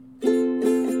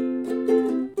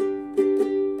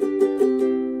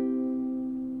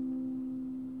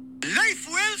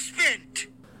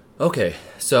Okay,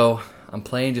 so I'm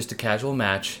playing just a casual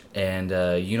match, and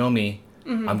you know me,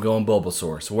 I'm going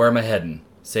Bulbasaur. So where am I heading?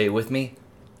 Say it with me.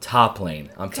 Top lane.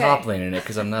 I'm top laning it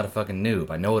because I'm not a fucking noob.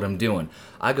 I know what I'm doing.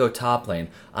 I go top lane.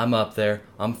 I'm up there.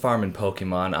 I'm farming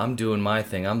Pokemon. I'm doing my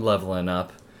thing. I'm leveling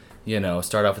up. You know,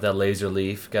 start off with that laser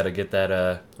leaf. Got to get that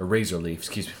a razor leaf.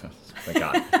 Excuse me. Oh my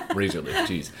God, razor leaf.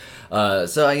 Jeez.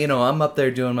 So you know, I'm up there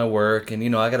doing my work, and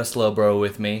you know, I got a Slowbro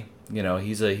with me. You know,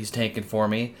 he's tanking for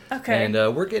me. Okay. And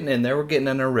we're getting in there. We're getting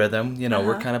in a rhythm. You know,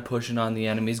 we're kind of pushing on the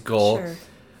enemy's goal. Sure.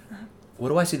 What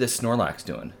do I see this Snorlax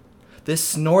doing?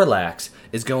 This Snorlax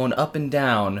is going up and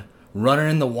down, running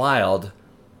in the wild,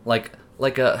 like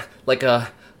a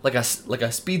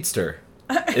speedster.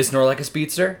 Is Snorlax a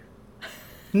speedster?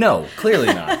 No, clearly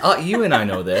not. You and I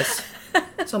know this.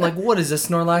 So I'm like, what is this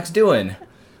Snorlax doing?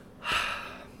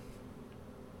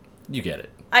 You get it.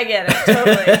 I get it,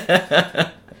 totally.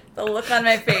 The look on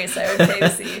my face, I would pay to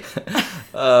see.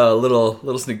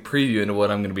 Little sneak preview into what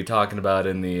I'm going to be talking about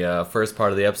in the first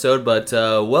part of the episode. But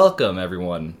welcome,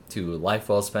 everyone, to Life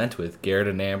Well Spent with Garrett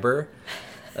and Amber.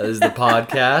 This is the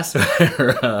podcast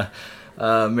where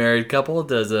a married couple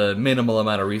does a minimal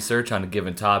amount of research on a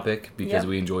given topic because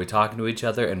we enjoy talking to each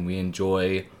other and we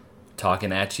enjoy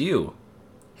talking at you.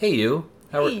 Hey, you.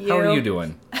 How are you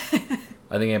doing?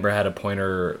 I think Amber had a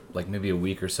pointer like maybe a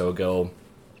week or so ago.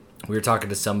 We were talking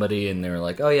to somebody and they were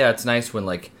like, oh yeah, it's nice when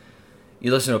like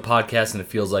you listen to a podcast and it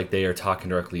feels like they are talking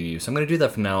directly to you. So I'm going to do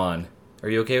that from now on. Are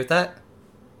you okay with that?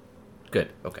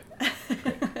 Good. Okay.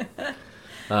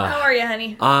 How are you,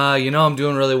 honey? You know, I'm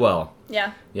doing really well.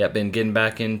 Yeah. Yeah, been getting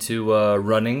back into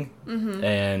running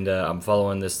and I'm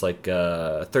following this like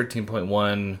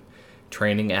 13.1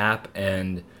 training app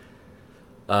and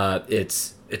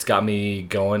it's got me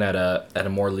going at a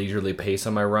more leisurely pace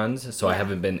on my runs, so I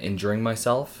haven't been injuring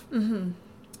myself.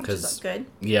 Because good.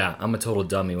 Yeah, I'm a total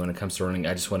dummy when it comes to running.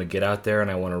 I just want to get out there and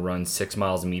I want to run 6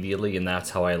 miles immediately, and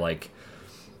that's how I like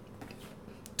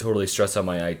totally stress out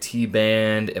my IT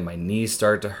band, and my knees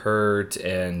start to hurt,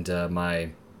 and my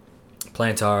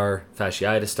plantar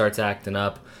fasciitis starts acting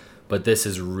up. But this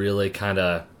is really kind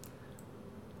of,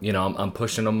 you know, I'm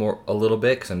pushing them a little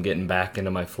bit because I'm getting back into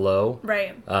my flow.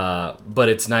 Right. But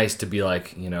it's nice to be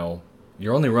like, you know,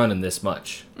 you're only running this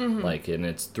much. Like, and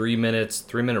it's 3 minutes,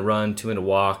 3-minute run, 2-minute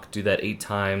walk, do that 8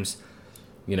 times,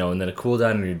 you know, and then a cool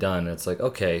down and you're done. It's like,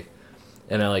 okay.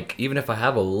 And I like, even if I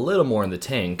have a little more in the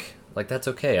tank, like, that's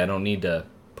okay. I don't need to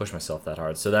push myself that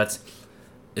hard. So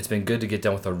it's been good to get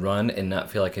done with a run and not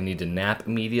feel like I need to nap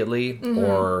immediately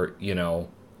or, you know,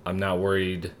 I'm not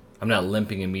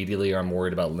limping immediately or I'm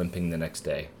worried about limping the next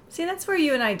day. See, that's where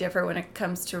you and I differ when it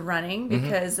comes to running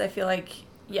because I feel like,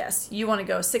 yes, you want to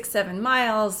go 6-7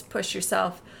 miles, push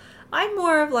yourself. I'm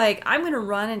more of like, I'm going to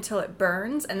run until it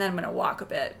burns and then I'm going to walk a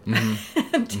bit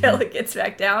until it gets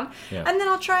back down. Yeah. And then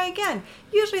I'll try again.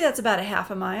 Usually that's about a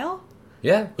half a mile.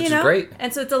 Yeah, which is great.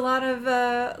 And so it's a lot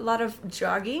of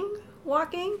jogging,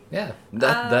 walking. Yeah,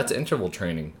 that's interval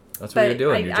training. That's what you're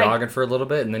doing. You're jogging for a little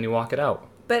bit and then you walk it out.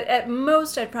 But at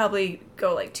most, I'd probably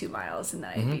go like 2 miles and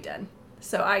then I'd be done.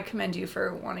 So I commend you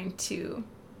for wanting to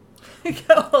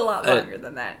go a lot longer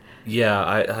than that. Yeah,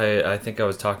 I think I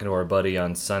was talking to our buddy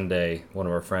on Sunday, one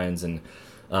of our friends, and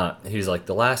he's like,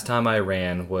 the last time I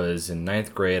ran was in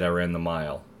 9th grade. I ran the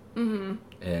mile.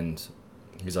 And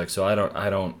he's like, so I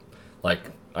don't like,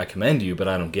 I commend you, but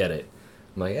I don't get it.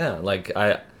 I'm like, yeah, like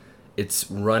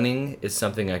it's running is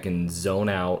something I can zone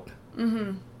out.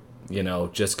 You know,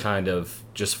 just kind of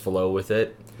just flow with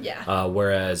it. Yeah.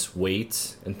 Whereas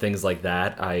weights and things like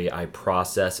that, I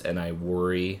process and I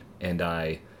worry and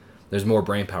there's more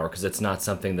brain power because it's not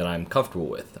something that I'm comfortable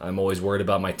with. I'm always worried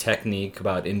about my technique,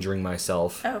 about injuring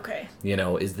myself. Okay. You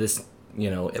know, is this, you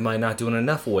know, am I not doing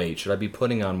enough weight? Should I be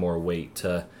putting on more weight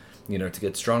to, you know, to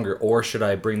get stronger? Or should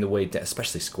I bring the weight down,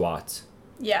 especially squats?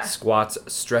 Yeah. Squats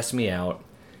stress me out.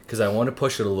 Because I want to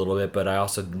push it a little bit, but I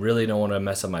also really don't want to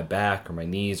mess up my back or my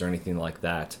knees or anything like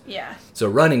that. Yeah. So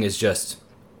running is just,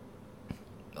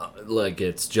 like,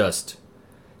 it's just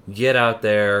get out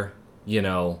there, you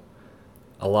know.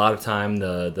 A lot of time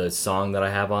the song that I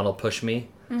have on will push me.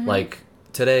 Like,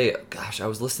 today, gosh, I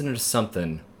was listening to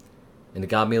something, and it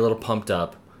got me a little pumped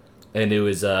up. And it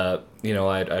was, you know,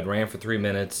 I'd ran for 3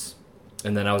 minutes,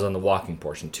 and then I was on the walking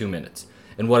portion, 2 minutes.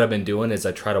 And what I've been doing is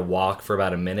I try to walk for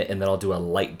about a minute, and then I'll do a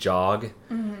light jog,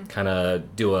 kind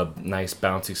of do a nice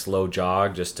bouncy slow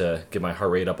jog just to get my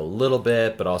heart rate up a little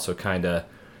bit, but also kind of,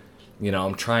 you know,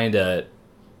 I'm trying to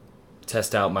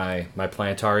test out my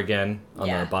plantar again on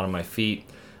the bottom of my feet.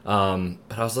 But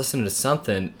I was listening to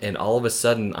something, and all of a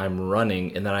sudden I'm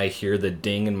running, and then I hear the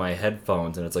ding in my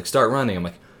headphones, and it's like, start running. I'm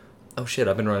like, oh shit,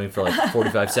 I've been running for like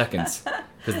 45 seconds.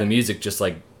 because the music just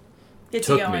like Gets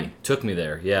you going. took me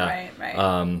there. Yeah.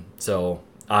 Right. So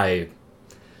I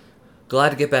glad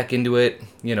to get back into it.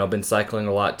 You know, been cycling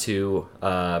a lot too.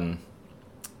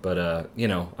 But you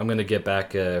know, I'm gonna get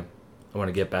back. I want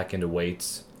to get back into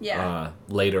weights. Yeah.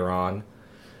 Later on.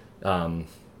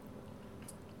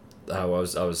 I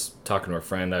was talking to a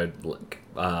friend.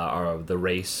 The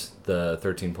race, the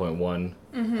 13.1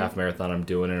 half marathon I'm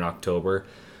doing in October.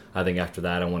 I think after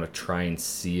that I want to try and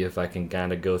see if I can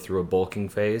kind of go through a bulking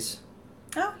phase.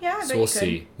 Oh yeah, I bet So you we'll could.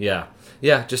 see. Yeah.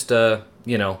 Just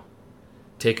you know,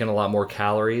 taking a lot more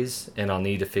calories, and I'll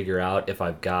need to figure out if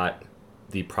I've got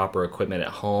the proper equipment at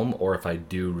home or if I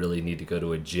do really need to go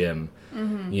to a gym,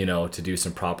 you know, to do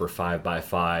some proper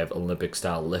 5x5 Olympic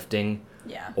style lifting.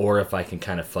 Yeah. Or if I can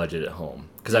kind of fudge it at home.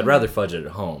 Because I'd rather fudge it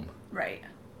at home. Right.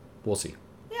 We'll see.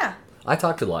 Yeah. I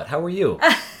talked a lot. How are you?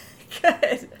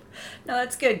 Good. No,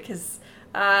 that's good because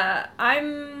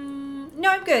I'm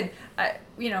good.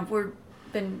 You know, we've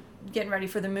been getting ready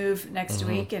for the move next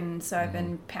week, and so I've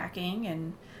been packing,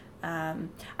 and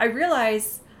I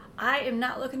realize I am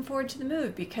not looking forward to the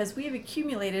move because we have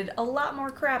accumulated a lot more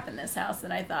crap in this house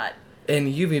than I thought. And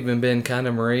you've even been kind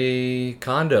of Marie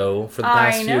Kondo for the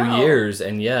past few years,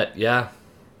 and yet, yeah.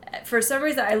 For some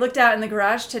reason, I looked out in the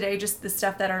garage today, just the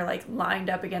stuff that are like lined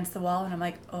up against the wall, and I'm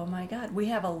like, oh my God, we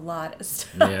have a lot of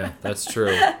stuff. Yeah, that's true.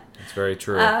 That's very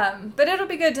true. But it'll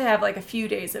be good to have like a few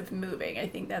days of moving. I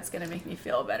think that's going to make me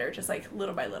feel better, just like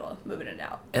little by little, moving it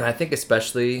out. And I think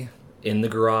especially in the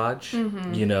garage,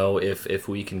 you know, if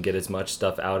we can get as much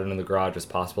stuff out into the garage as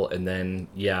possible, and then,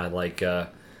 yeah, like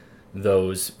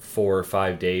those 4 or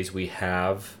 5 days we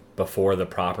have before the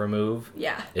proper move,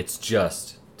 Yeah. it's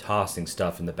just tossing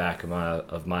stuff in the back of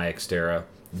my Xterra,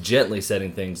 gently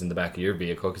setting things in the back of your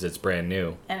vehicle because it's brand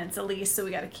new. And it's Elise, so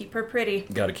we got to keep her pretty.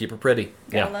 Got to keep her pretty.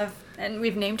 Gotta love. And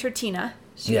we've named her Tina.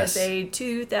 She Yes. is a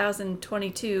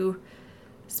 2022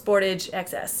 Sportage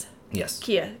XS. Yes.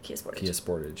 Kia Sportage. Kia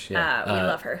Sportage. Yeah. We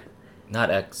love her. Not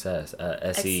XS.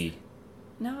 SE.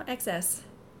 No, XS.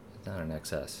 Not an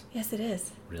XS. Yes, it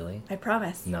is. Really? I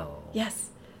promise. No. Yes.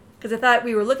 Because I thought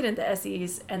we were looking at the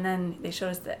SEs, and then they showed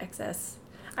us the XS.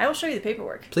 I will show you the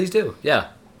paperwork. Please do. Yeah.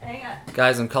 Hang on.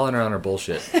 Guys, I'm calling her on her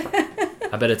bullshit.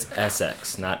 I bet it's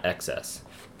SX, not XS.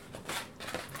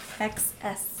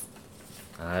 XS.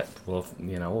 Well,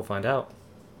 you know, we'll find out.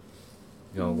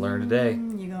 You're going to learn today.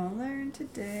 You're going to learn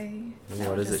today. Ooh,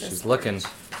 what is it? She's looking.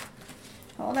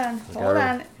 Hold on. got Hold her-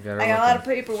 on. you got her I got a lot of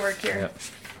looking. paperwork here. Yep.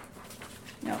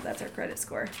 No, that's our credit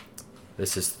score.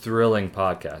 This is thrilling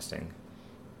podcasting.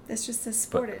 This just says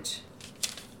Sportage.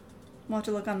 We'll have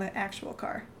to look on the actual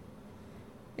car.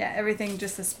 Yeah, everything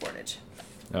just says Sportage.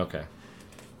 Okay.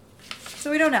 So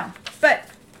we don't know. But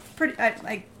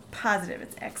I'm positive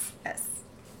it's XS.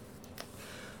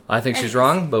 I think she's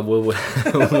wrong, but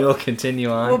we'll continue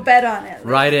on. We'll bet on it.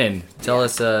 Write in. Tell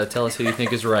us who you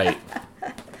think is right.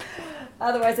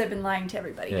 Otherwise, I've been lying to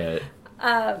everybody. Yeah.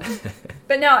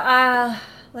 But no,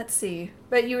 let's see.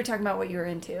 But you were talking about what you were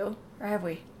into, or have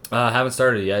we? Haven't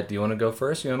started yet. Do you want to go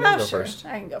first? You want me to go Sure. first?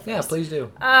 I can go first. Yeah, please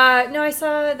do. No, I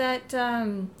saw that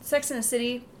Sex and the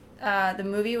City, the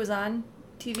movie was on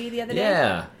TV the other day.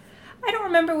 Yeah. I don't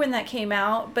remember when that came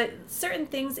out, but certain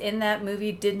things in that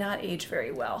movie did not age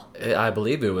very well. I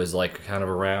believe it was like kind of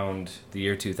around the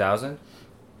year 2000.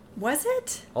 Was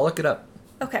it? I'll look it up.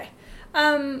 Okay.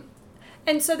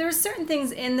 And so there were certain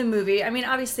things in the movie. I mean,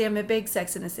 obviously, I'm a big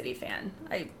Sex and the City fan.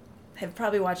 I have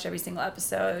probably watched every single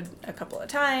episode a couple of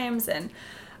times,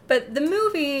 but the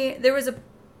movie, there was a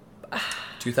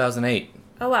 2008.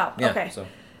 oh wow, Yeah, okay.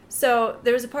 So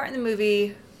there was a part in the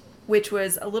movie which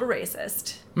was a little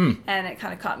racist, and it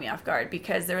kind of caught me off guard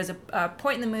because there was a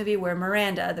point in the movie where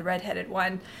Miranda, the redheaded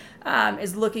one,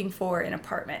 is looking for an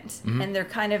apartment, and they're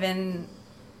kind of in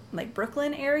like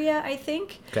Brooklyn area, I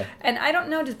think. Okay. And I don't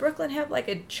know, does Brooklyn have like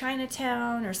a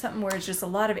Chinatown or something where it's just a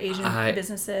lot of Asian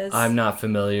businesses? I'm not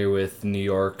familiar with New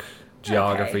York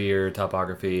geography or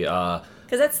topography. Because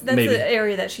that's maybe. the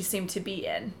area that she seemed to be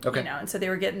in. Okay. You know, and so they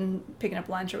were picking up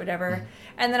lunch or whatever.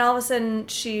 And then all of a sudden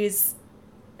she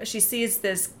sees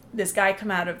this guy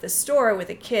come out of the store with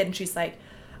a kid, and she's like,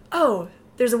 oh,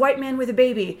 there's a white man with a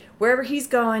baby. Wherever he's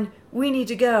going, we need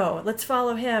to go. Let's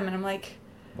follow him. And I'm like,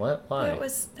 What? Why? that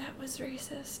was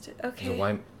racist. Okay.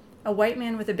 There's A white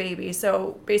man with a baby.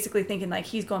 So basically thinking like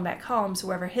he's going back home, so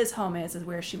wherever his home is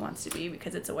where she wants to be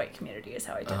because it's a white community is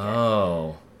how I took it.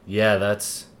 Oh, yeah,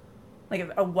 that's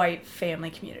Like a white family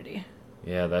community.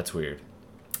 that's weird.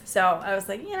 So I was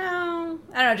like, I don't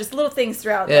know, just little things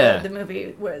throughout Yeah. the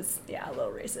movie was, a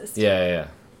little racist. Yeah.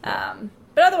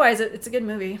 But otherwise, it's a good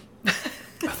movie.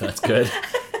 That's good.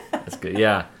 That's good.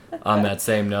 Yeah. On that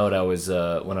same note, I was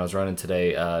when I was running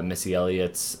today, Missy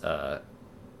Elliott's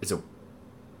is it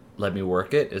 "Let Me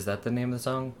Work It"? Is that the name of the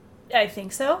song? I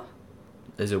think so.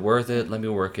 Is it worth it? Let me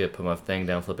work it. Put my thing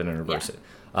down, flip it, and reverse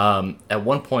Yeah. it. At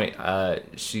one point, I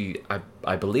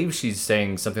believe she's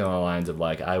saying something along the lines of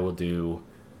like, I will do.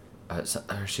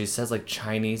 Or she says like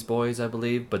Chinese boys, I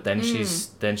believe, but then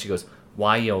she goes,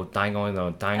 why yo dying on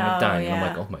dying Oh, dying. And I'm yeah.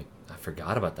 like, oh my, I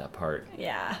forgot about that part.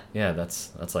 Yeah. Yeah,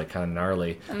 that's like kind of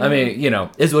gnarly. I mean,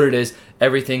 is what it is.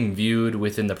 Everything viewed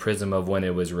within the prism of when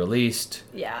it was released.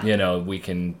 Yeah. We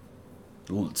can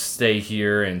stay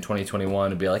here in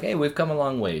 2021 and be like, hey, we've come a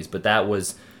long ways. But that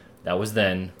was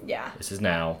then. Yeah. This is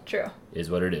now. True. Is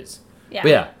what it is. Yeah. But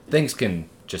yeah, things can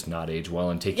just not age well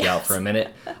and take you out for a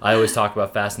minute. I always talk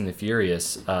about Fast and the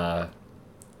Furious. I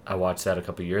watched that a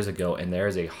couple years ago, and there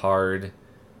is a hard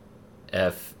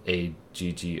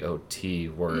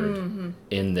FAGGOT word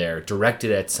in there,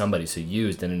 directed at somebody, so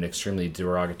used in an extremely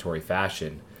derogatory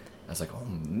fashion. I was like, oh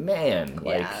man,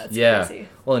 like that's crazy.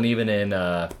 Well, and even in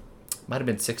might have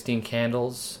been 16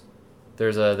 Candles.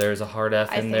 There's a hard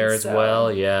F in there as so.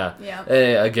 well. Yeah. Yeah.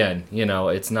 Again,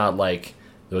 it's not like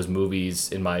those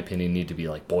movies, in my opinion, need to be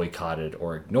like boycotted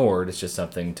or ignored. It's just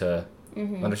something to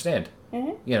understand.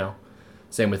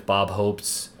 Same with Bob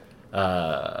Hope's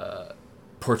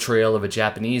portrayal of a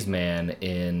Japanese man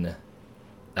in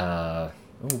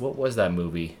what was that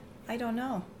movie? I don't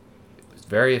know. It was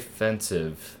very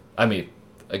offensive. I mean,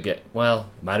 again, well,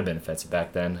 it might have been offensive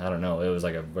back then. I don't know. It was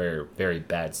like a very, very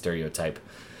bad stereotype.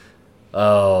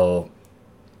 Oh,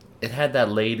 it had that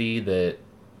lady that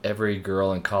every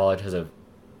girl in college has a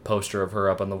poster of her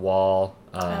up on the wall.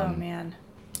 Oh man.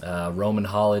 Roman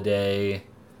Holiday.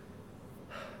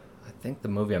 I think the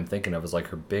movie I'm thinking of is like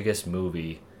her biggest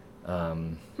movie. I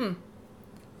don't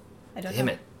Damn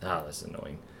know. it. Oh, that's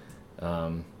annoying. I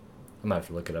might have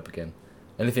to look it up again.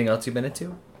 Anything else you've been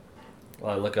into?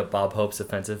 Well, I look up Bob Hope's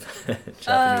offensive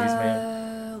Japanese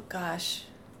man. Oh gosh.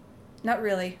 Not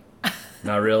really.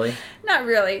 Not really? Not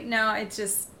really. No, it's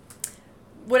just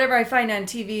whatever I find on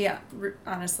TV,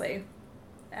 honestly,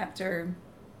 after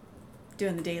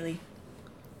doing the daily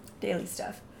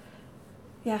stuff.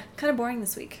 Yeah, kind of boring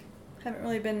this week. Haven't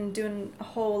really been doing a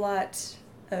whole lot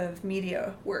of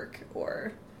media work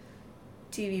or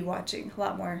TV watching. A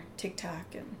lot more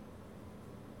TikTok and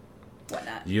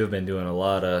whatnot. You have been doing a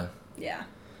lot of Yeah.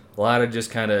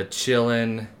 just kind of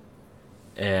chilling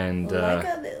and Like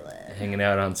a villain. hanging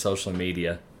out on social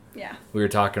media. Yeah. We were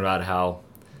talking about how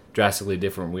drastically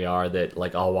different we are, that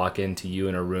like I'll walk into you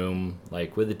in a room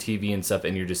like with a TV and stuff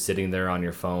and you're just sitting there on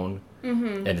your phone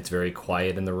and it's very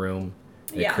quiet in the room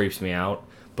and Yeah. it creeps me out.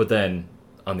 But then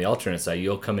on the alternate side,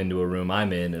 you'll come into a room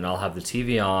I'm in and I'll have the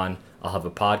TV on, I'll have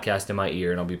a podcast in my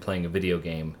ear, and I'll be playing a video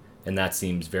game, and that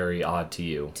seems very odd to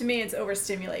you. To me, it's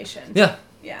overstimulation. Yeah.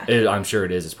 Yeah. I'm sure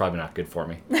it is. It's probably not good for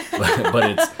me,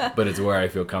 but it's where I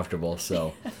feel comfortable.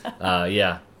 So,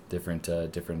 yeah,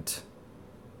 different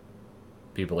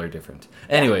people are different.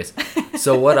 Anyways,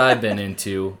 so what I've been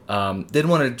into, did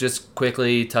want to just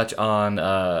quickly touch on.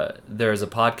 There's a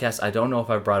podcast. I don't know if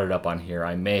I brought it up on here.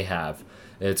 I may have.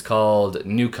 It's called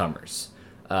Newcomers.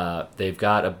 They've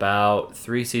got about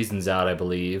 3 seasons out, I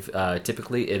believe.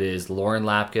 Typically, it is Lauren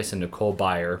Lapkus and Nicole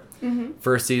Byer. Mm-hmm.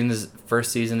 First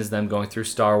season is them going through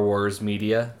Star Wars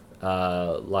media,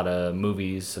 a lot of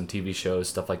movies, some TV shows,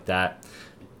 stuff like that.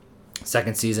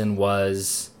 Second season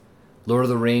was Lord of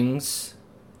the Rings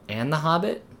and The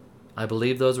Hobbit. I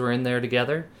believe those were in there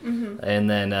together. Mm-hmm. And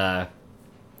then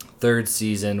third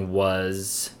season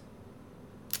was...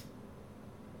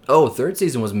 Oh, third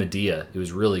season was Medea. It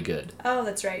was really good. Oh,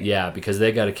 that's right. Yeah, because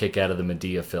they got a kick out of the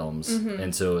Medea films,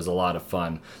 and so it was a lot of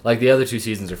fun. Like, the other 2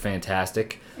 seasons are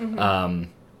fantastic,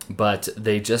 but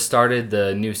they just started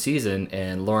the new season,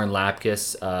 and Lauren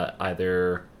Lapkus,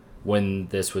 either when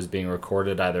this was being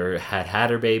recorded, either had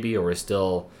her baby or was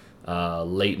still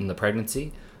late in the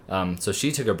pregnancy. So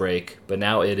she took a break, but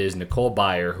now it is Nicole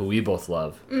Byer, who we both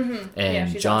love,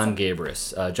 and John awesome.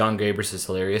 Gabris. John Gabris is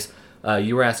hilarious.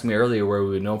 You were asking me earlier where we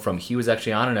would know him from. He was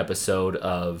actually on an episode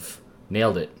of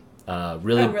Nailed It.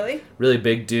 Really? Really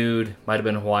big dude. Might have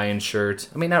been Hawaiian shirt.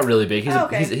 I mean, not really big.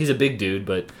 He's a big dude,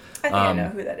 but I think I know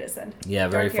who that is then. yeah,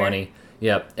 very Dark hair. funny.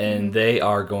 Yep, and they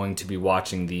are going to be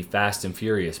watching the Fast and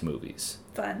Furious movies.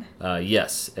 Fun.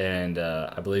 Yes, and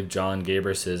I believe John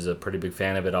Gabris is a pretty big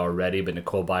fan of it already, but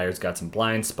Nicole Byer's got some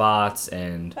blind spots,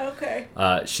 and Okay.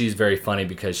 she's very funny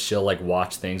because she'll like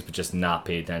watch things but just not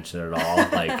pay attention at all.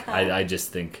 Like I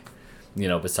just think,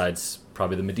 besides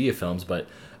probably the Medea films, but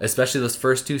especially those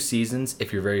first 2 seasons,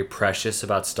 if you're very precious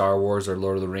about Star Wars or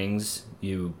Lord of the Rings,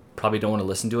 you probably don't want to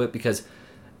listen to it because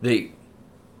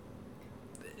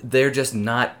they're just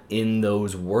not in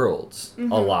those worlds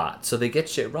a lot. So they get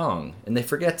shit wrong and they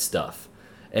forget stuff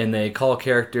and they call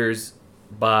characters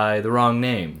by the wrong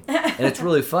name. And it's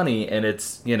really funny, and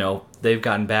it's, they've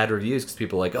gotten bad reviews because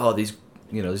people are like, oh, these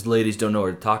ladies don't know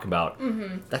what to talk about.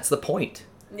 That's the point.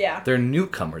 Yeah. They're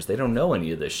newcomers. They don't know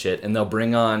any of this shit, and they'll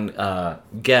bring on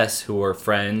guests who are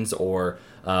friends or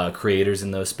creators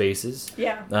in those spaces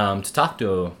to talk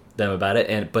to them about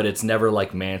it. But it's never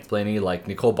like mansplaining. Like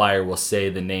Nicole Byer will say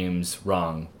the names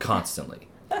wrong constantly.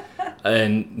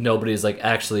 And nobody's like,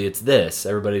 actually, it's this.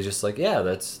 Everybody's just like, yeah,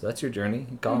 that's your journey.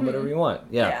 Call them whatever you want.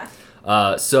 Yeah.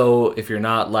 So if you're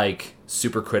not like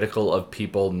super critical of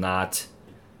people not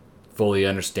fully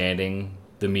understanding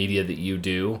the media that you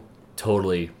do,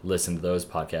 totally listen to those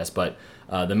podcasts. But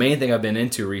the main thing I've been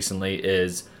into recently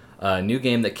is a new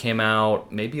game that came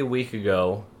out maybe a week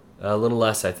ago, a little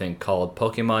less, I think, called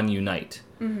Pokemon Unite.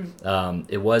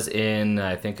 It was in,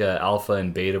 I think, an alpha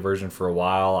and beta version for a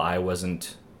while. I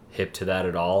wasn't hip to that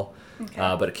at all. Okay.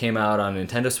 But it came out on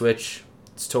Nintendo Switch.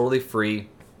 It's totally free.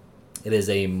 It is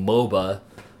a MOBA.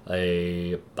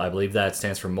 I believe that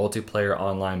stands for Multiplayer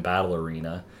Online Battle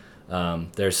Arena.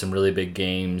 There's some really big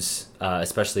games,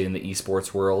 especially in the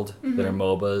esports world, that are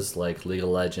MOBAs, like League of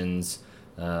Legends,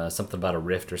 something about a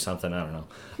Rift or something, I don't know.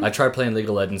 I tried playing League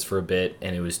of Legends for a bit,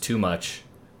 and it was too much.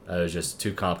 It was just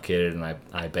too complicated, and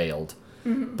I bailed.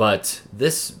 But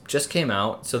this just came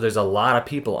out, so there's a lot of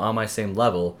people on my same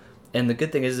level, and the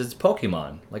good thing is it's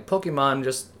Pokemon. Like, Pokemon,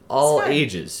 just all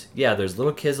ages. Yeah, there's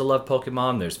little kids that love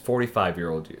Pokemon, there's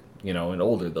 45-year-old, and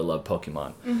older that love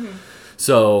Pokemon.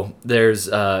 So there's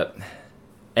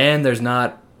and there's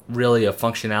not really a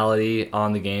functionality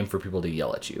on the game for people to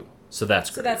yell at you. So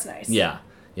that's great. So that's nice. Yeah.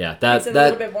 Makes it a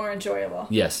little bit more enjoyable.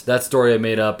 Yes, that story I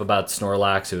made up about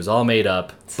Snorlax, it was all made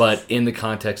up, but in the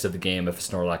context of the game, if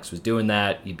Snorlax was doing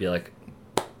that, you'd be like,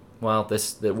 well,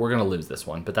 we're going to lose this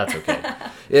one, but that's okay.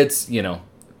 It's,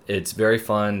 it's very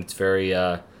fun, it's very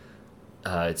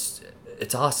it's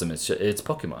awesome. It's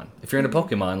Pokemon. If you're into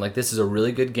Pokemon, like, this is a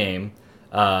really good game.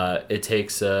 It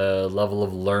takes a level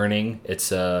of learning.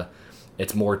 It's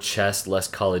more chess, less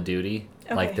Call of Duty.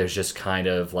 Okay. Like, there's just kind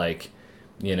of like,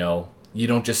 you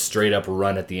don't just straight up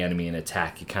run at the enemy and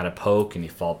attack. You kind of poke and you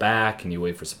fall back and you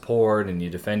wait for support and you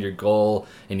defend your goal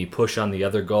and you push on the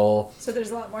other goal. So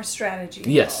there's a lot more strategy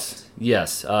involved.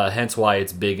 Yes. Hence why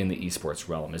it's big in the esports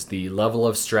realm, is the level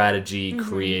of strategy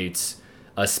creates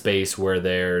a space where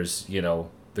there's,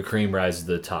 the cream rises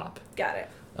to the top. Got it.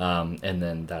 And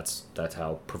then that's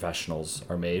how professionals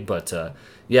are made. But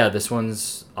this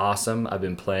one's awesome. I've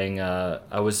been playing.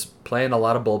 I was playing a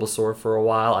lot of Bulbasaur for a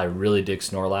while. I really dig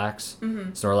Snorlax.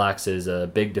 Snorlax is a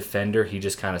big defender. He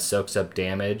just kind of soaks up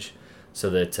damage so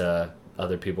that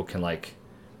other people can, like,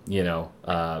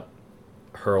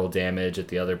 hurl damage at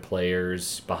the other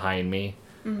players behind me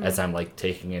as I'm, like,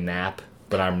 taking a nap,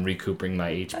 but I'm recouping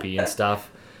my HP and stuff.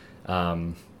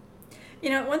 One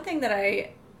thing that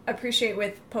I appreciate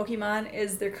with Pokemon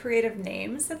is their creative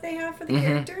names that they have for the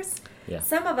characters. Yeah.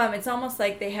 Some of them, it's almost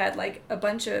like they had like a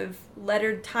bunch of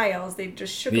lettered tiles. They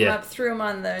just shook them up, threw them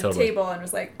on the table, and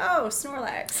was like, "Oh,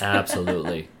 Snorlax."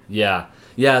 Absolutely. Yeah.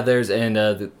 There's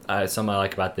something I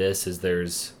like about this is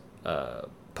there's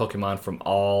Pokemon from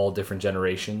all different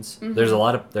generations. There's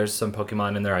some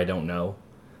Pokemon in there I don't know.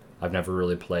 I've never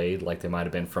really played. Like, they might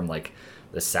have been from like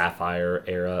the Sapphire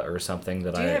era or something. Do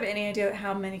you have any idea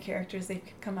how many characters they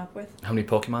could come up with? How many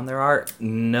Pokemon there are?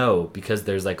 No, because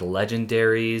there's like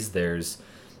legendaries, there's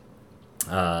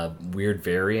weird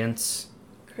variants.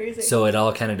 Crazy. So it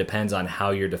all kind of depends on how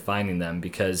you're defining them,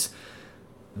 because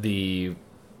the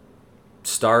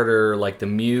starter, like the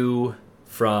Mew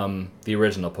from the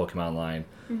original Pokemon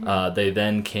line, they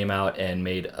then came out and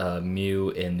made a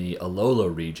Mew in the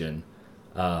Alola region.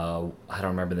 I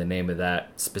don't remember the name of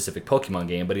that specific Pokemon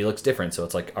game, but he looks different. So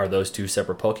it's like, are those two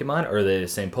separate Pokemon, or are they the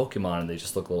same Pokemon and they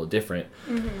just look a little different?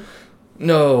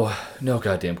 No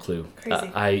goddamn clue. Crazy.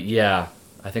 I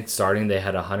think starting they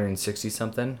had 160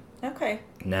 something. Okay.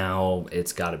 Now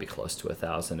it's got to be close to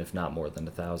 1,000, if not more than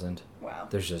 1,000. Wow.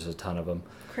 There's just a ton of them.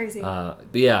 Crazy. But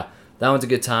yeah, that one's a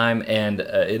good time, and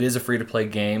it is a free-to-play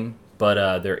game,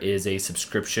 but there is a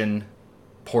subscription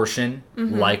portion,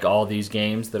 like all these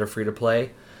games that are free to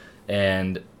play.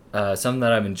 And something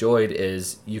that I've enjoyed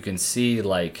is you can see,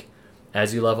 like,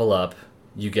 as you level up,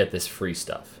 you get this free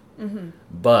stuff.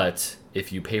 But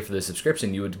if you pay for the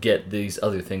subscription, you would get these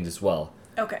other things as well.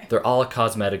 Okay. They're all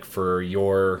cosmetic for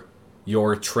your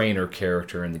trainer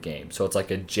character in the game. So it's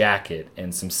like a jacket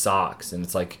and some socks, and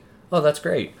it's like, oh, that's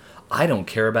great. I don't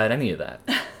care about any of that.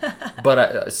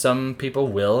 But some people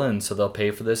will, and so they'll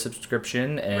pay for the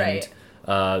subscription, and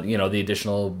the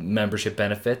additional membership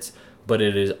benefits, but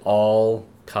it is all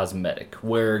cosmetic.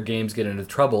 Where games get into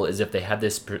trouble is if they have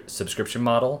this subscription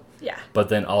model, but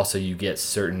then also you get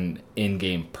certain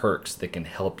in-game perks that can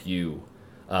help you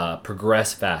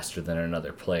progress faster than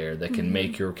another player, that can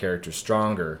make your character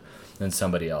stronger than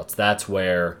somebody else. That's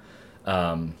where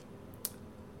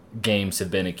games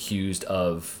have been accused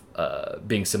of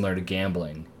being similar to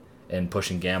gambling and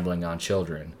pushing gambling on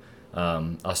children.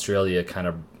 Australia kind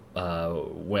of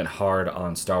went hard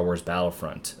on Star Wars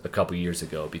Battlefront a couple years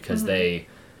ago because they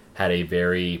had a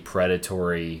very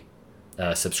predatory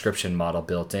subscription model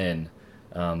built in.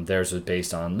 Theirs was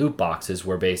based on loot boxes,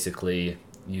 where basically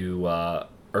you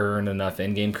earn enough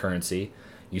in-game currency,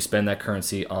 you spend that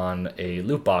currency on a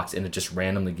loot box, and it just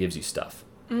randomly gives you stuff.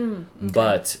 Okay.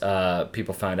 But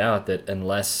people found out that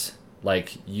unless,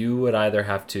 like, you would either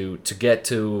have to get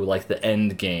to, like, the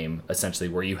end game, essentially,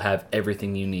 where you have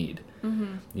everything you need,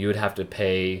 you would have to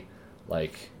pay,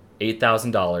 like,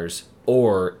 $8,000,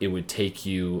 or it would take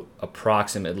you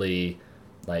approximately,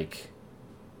 like,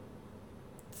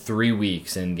 3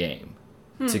 weeks in game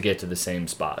to get to the same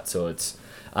spot. So it's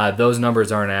those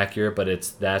numbers aren't accurate, but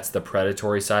that's the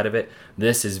predatory side of it.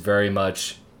 This is very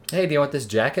much, hey, do you want this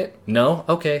jacket? No?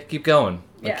 Okay, keep going.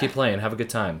 Keep playing. Have a good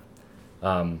time.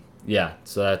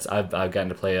 So that's I've gotten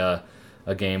to play a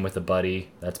game with a buddy.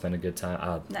 That's been a good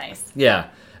time. Nice. Yeah.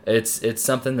 It's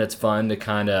something that's fun to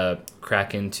kind of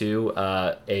crack into.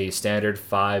 A standard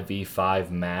 5v5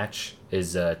 match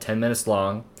is 10 minutes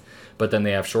long, but then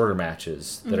they have shorter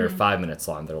matches that are 5 minutes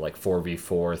long. They're like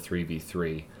 4v4,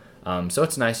 3v3. So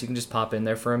it's nice. You can just pop in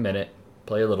there for a minute,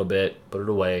 play a little bit, put it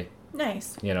away.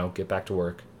 Nice. Get back to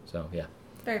work. So, yeah.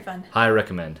 Very fun. Highly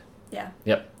recommend. Yeah.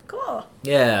 Yep. Cool.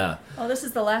 Yeah. Well, this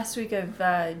is the last week of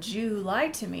July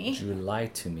to me. July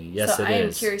to me. Yes, so it is. So I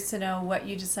am curious to know what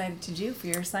you decided to do for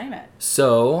your assignment.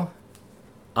 So,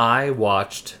 I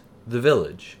watched The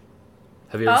Village.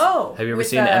 Have you ever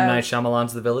seen M. Night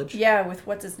Shyamalan's The Village? Yeah, with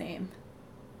what's his name?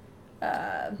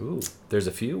 Ooh, there's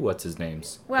a few what's his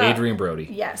names. Well, Adrian Brody.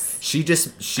 Yes. She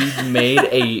made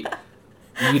a...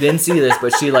 You didn't see this,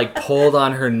 but she pulled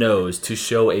on her nose to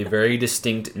show a very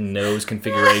distinct nose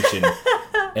configuration.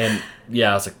 And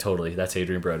yeah, I was like, totally, that's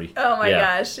Adrian Brody. Oh my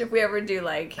gosh, if we ever do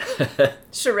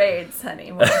charades,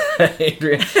 honey.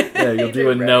 Adrian, you'll do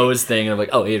a Brody. Nose thing, and I'm like,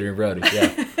 oh, Adrian Brody,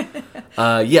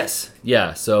 yeah. Yes,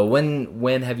 yeah. So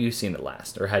when have you seen it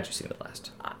last, or had you seen it last?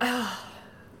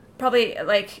 Probably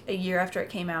a year after it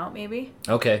came out, maybe.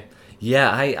 Okay.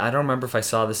 Yeah, I don't remember if I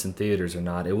saw this in theaters or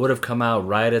not. It would have come out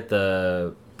right at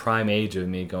the prime age of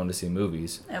me going to see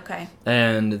movies. Okay.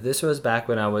 And this was back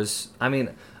when I wouldn't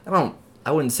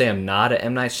say I'm not an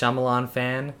M. Night Shyamalan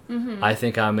fan. Mm-hmm. I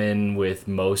think I'm in with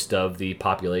most of the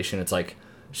population. It's like,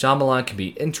 Shyamalan can be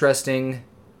interesting,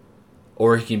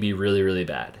 or he can be really, really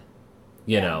bad.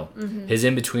 Mm-hmm. His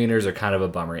in-betweeners are kind of a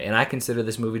bummer. And I consider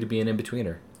this movie to be an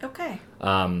in-betweener. Okay.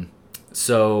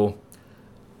 So...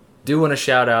 do want to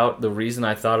shout out, the reason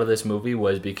I thought of this movie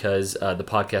was because the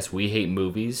podcast We Hate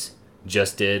Movies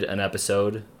just did an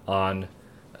episode on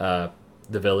The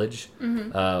Village.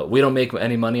 Mm-hmm. We don't make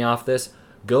any money off this.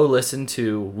 Go listen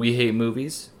to We Hate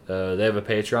Movies. They have a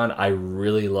Patreon I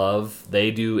really love. They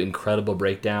do incredible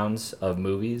breakdowns of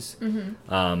movies.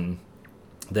 Mm-hmm.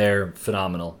 They're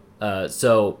phenomenal.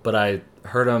 But I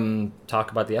heard them talk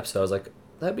about the episode. I was like,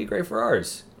 that'd be great for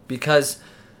ours. Because...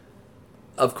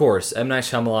 of course, M. Night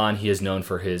Shyamalan, he is known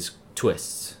for his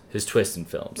twists in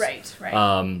films. Right.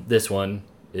 This one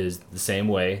is the same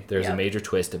way. There's a major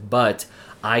twist, but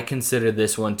I consider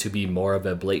this one to be more of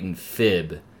a blatant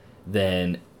fib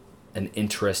than an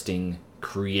interesting,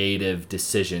 creative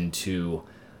decision to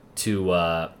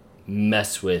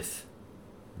mess with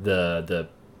the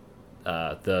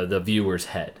viewer's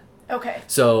head. Okay.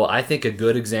 So I think a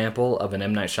good example of an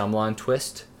M. Night Shyamalan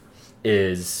twist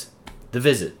is The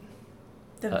Visit.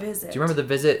 The Visit. Do you remember The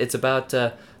Visit? It's about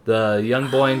the young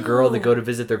boy and girl that go to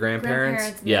visit their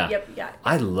grandparents. Yeah. Yep. Yeah.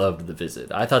 I loved The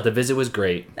Visit. I thought The Visit was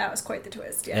great. That was quite the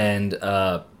twist. Yeah. And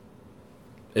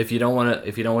if you don't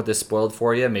want this spoiled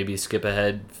for you, maybe skip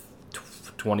ahead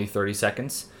 20, 30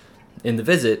 seconds. In The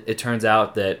Visit, it turns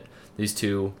out that these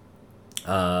two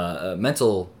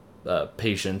mental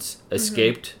patients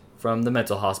escaped from the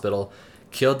mental hospital,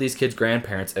 killed these kids'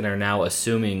 grandparents, and are now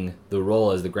assuming the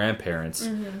role as the grandparents.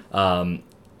 Mm-hmm.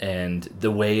 And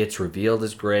the way it's revealed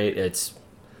is great.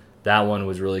 That one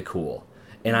was really cool.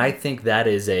 And I think that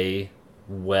is a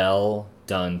well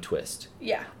done twist.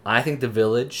 Yeah. I think The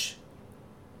Village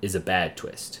is a bad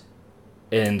twist.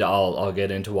 And I'll get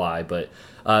into why, but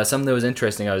something that was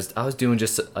interesting, I was doing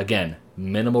just, again,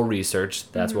 minimal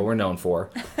research, that's what we're known for,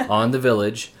 on The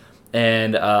Village,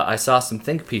 And I saw some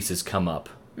think pieces come up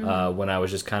when I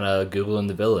was just kind of Googling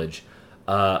the Village.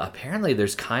 Apparently,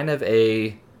 there's kind of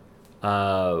a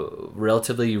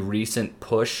relatively recent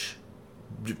push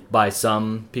by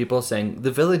some people saying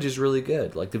The Village is really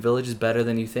good. Like, The Village is better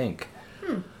than you think.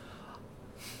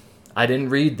 I didn't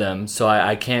read them, so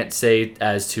I can't say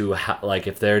as to how, like,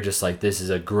 if they're just like, this is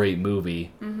a great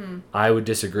movie. I would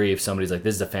disagree if somebody's like,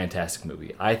 this is a fantastic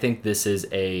movie. I think this is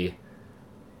a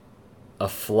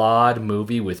flawed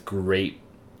movie with great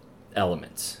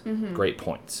elements, great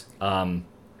points.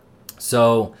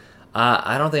 So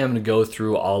I don't think I'm going to go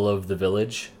through all of The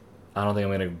Village. I don't think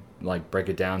I'm going to like break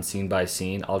it down scene by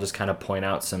scene. I'll just kind of point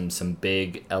out some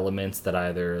big elements that I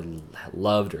either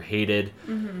loved or hated.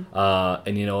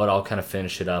 And you know what? I'll kind of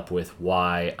finish it up with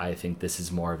why I think this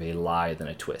is more of a lie than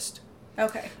a twist.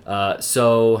 Okay.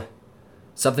 So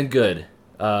something good.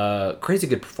 Crazy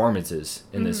good performances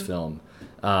in this film.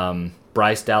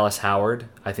 Bryce Dallas Howard.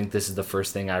 I think this is the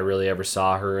first thing I really ever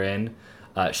saw her in.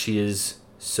 She is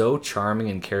so charming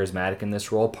and charismatic in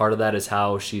this role. Part of that is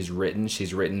how she's written.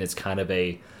 She's written as kind of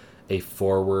a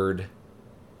forward,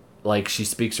 like she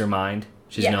speaks her mind.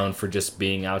 She's known for just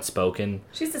being outspoken.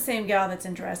 She's the same gal that's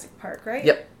in Jurassic Park, right?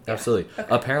 Yep, absolutely.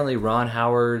 Okay. Apparently Ron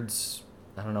Howard's,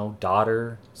 I don't know,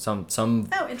 daughter, some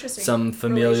interesting. Some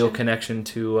familial connection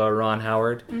to Ron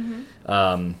Howard.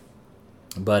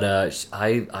 But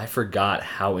I forgot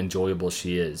how enjoyable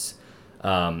she is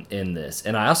in this.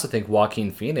 And I also think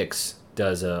Joaquin Phoenix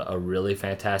does a really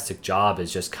fantastic job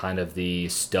as just kind of the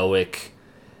stoic,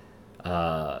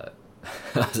 I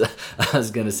was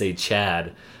gonna say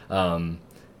Chad. Do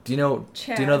you know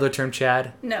the term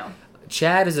Chad? No.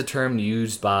 Chad is a term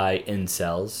used by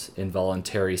incels,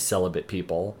 involuntary celibate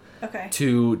people,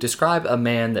 to describe a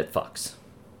man that fucks.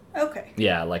 Okay.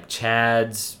 Yeah, like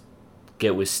Chads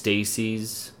get with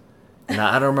Stacy's. And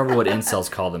I don't remember what incels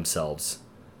call themselves.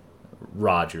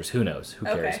 Rogers, who knows? Who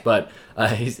cares? Okay. But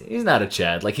he's not a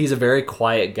Chad. Like, he's a very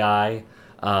quiet guy.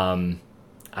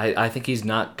 I think he's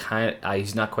not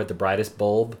quite the brightest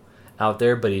bulb out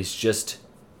there, but he's just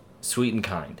sweet and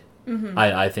kind.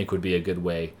 I think would be a good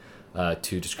way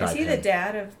to describe him. Is he the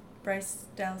dad of Bryce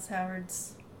Dallas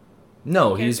Howard's No,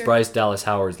 character? he's Bryce Dallas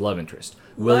Howard's love interest.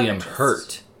 William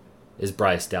Hurt is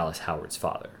Bryce Dallas Howard's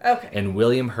father. Okay. And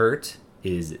William Hurt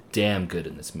is damn good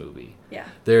in this movie. Yeah.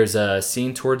 There's a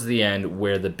scene towards the end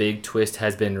where the big twist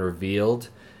has been revealed,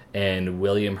 and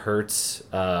William Hurt's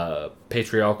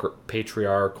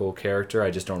patriarchal character,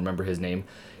 I just don't remember his name,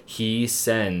 he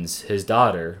sends his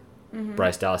daughter,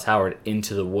 Bryce Dallas Howard,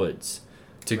 into the woods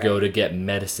to go to get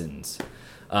medicines.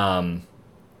 And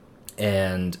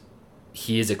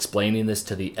he is explaining this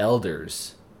to the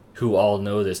elders who all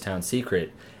know this town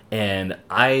secret. And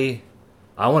I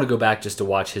want to go back just to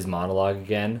watch his monologue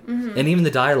again. And even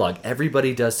the dialogue.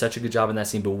 Everybody does such a good job in that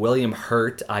scene. But William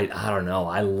Hurt, I don't know.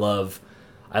 I love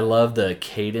the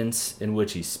cadence in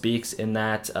which he speaks in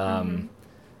that.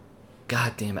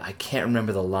 God damn it. I can't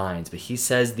remember the lines. But he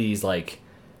says these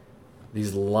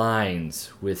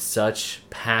lines with such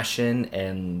passion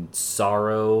and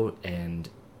sorrow and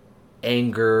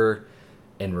anger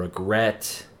and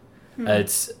regret.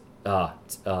 Oh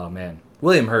man.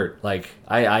 William Hurt, like,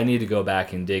 I need to go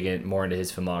back and dig more into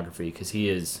his filmography because he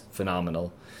is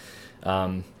phenomenal.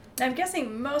 I'm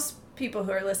guessing most people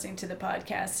who are listening to the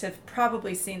podcast have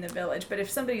probably seen The Village, but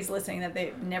if somebody's listening that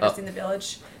they've never seen The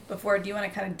Village before, do you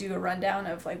want to kind of do a rundown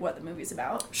of like what the movie's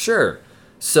about? Sure.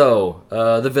 So,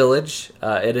 The Village,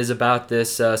 it is about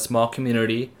this small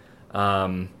community.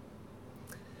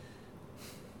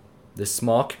 This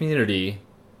small community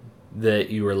that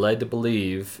you were led to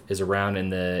believe is around in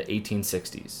the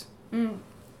 1860s. A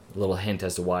little hint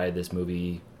as to why this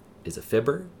movie is a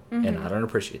fibber, and I don't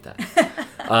appreciate that.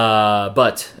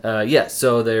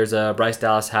 So there's Bryce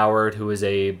Dallas Howard, who is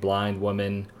a blind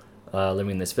woman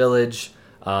living in this village,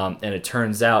 and it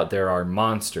turns out there are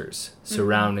monsters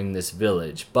surrounding this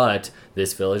village, but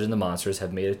this village and the monsters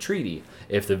have made a treaty.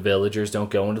 If the villagers don't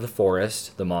go into the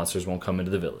forest, the monsters won't come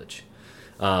into the village.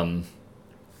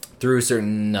 Through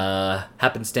certain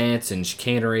happenstance and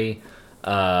chicanery,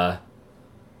 the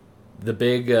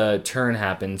big turn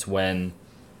happens when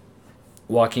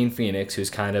Joaquin Phoenix,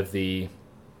 who's kind of the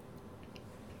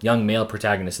young male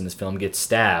protagonist in this film, gets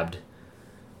stabbed,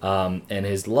 and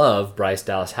his love, Bryce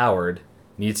Dallas Howard,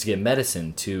 needs to get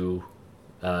medicine to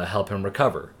help him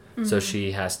recover. So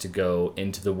she has to go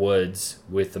into the woods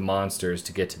with the monsters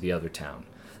to get to the other town.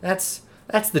 That's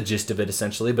the gist of it,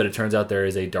 essentially, but it turns out there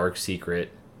is a dark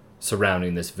secret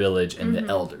surrounding this village and the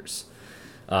elders.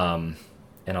 And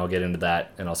I'll get into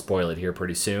that, and I'll spoil it here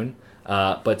pretty soon.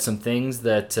 But some things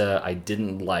that I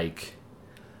didn't like.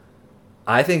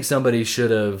 I think somebody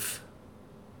should have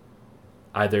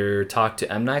either talked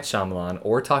to M. Night Shyamalan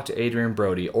or talked to Adrian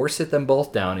Brody or sit them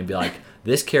both down and be like,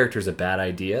 this character's a bad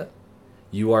idea.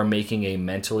 You are making a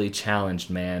mentally challenged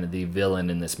man the villain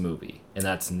in this movie, and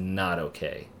that's not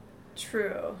okay.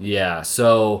 True. Yeah,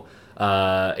 so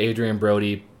Adrian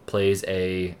Brody plays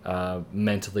a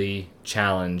mentally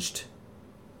challenged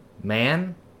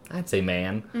man. I'd say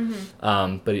man.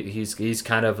 Mm-hmm. But he's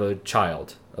kind of a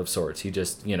child of sorts. He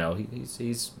just,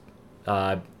 he's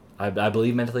I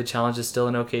believe mentally challenged is still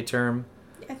an okay term.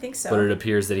 I think so. But it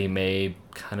appears that he may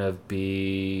kind of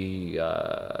be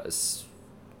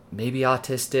maybe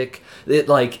autistic.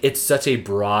 It's such a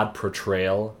broad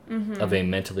portrayal of a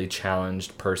mentally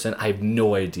challenged person. I have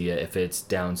no idea if it's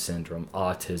Down syndrome,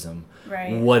 autism,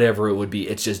 right, whatever it would be.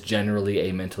 It's just generally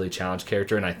a mentally challenged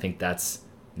character, and I think that's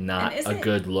not a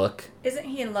good look. Isn't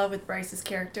he in love with Bryce's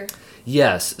character?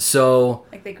 Yes, so...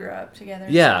 Like they grew up together?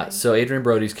 Yeah, so Adrian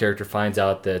Brody's character finds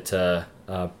out that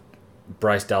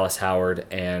Bryce Dallas Howard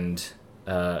and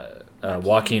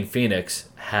Joaquin Phoenix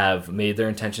have made their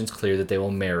intentions clear that they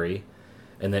will marry,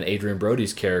 and then Adrian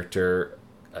Brody's character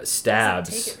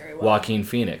stabs Joaquin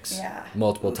Phoenix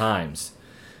multiple times,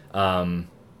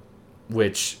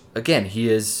 which, again,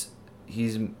 he's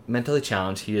mentally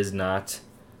challenged. He is not...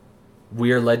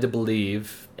 We are led to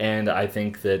believe, and I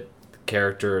think that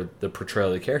the portrayal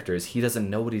of the character is he doesn't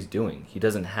know what he's doing. He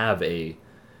doesn't have a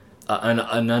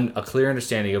clear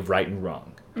understanding of right and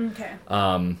wrong. Okay.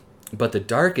 But the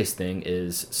darkest thing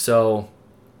is, so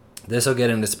this will get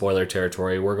into spoiler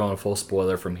territory. We're going full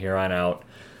spoiler from here on out.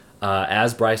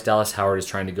 As Bryce Dallas Howard is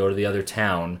trying to go to the other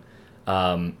town,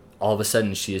 all of a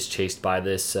sudden she is chased by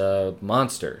this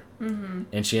monster. Mm-hmm.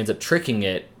 And she ends up tricking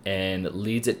it and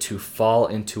leads it to fall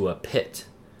into a pit.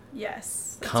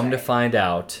 Yes. Come to find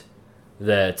out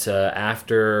that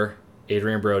after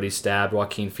Adrian Brody stabbed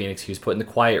Joaquin Phoenix, he was put in the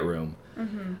quiet room.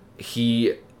 Mm-hmm.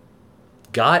 He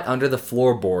got under the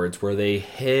floorboards where the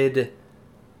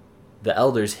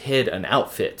elders hid an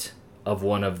outfit of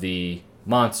one of the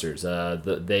monsters,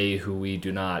 they who we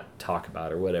do not talk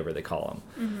about, or whatever they call them.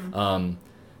 Mm-hmm.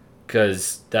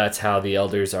 Because that's how the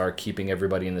elders are keeping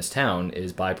everybody in this town,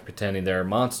 is by pretending there are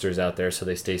monsters out there so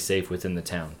they stay safe within the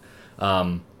town.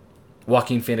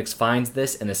 Joaquin Phoenix finds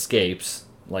this and escapes,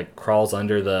 crawls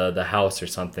under the house or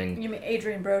something. You mean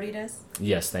Adrian Brody does?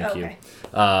 Yes, thank you.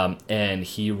 And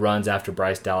he runs after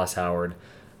Bryce Dallas Howard,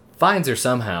 finds her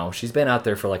somehow. She's been out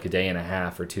there for a day and a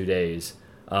half or 2 days.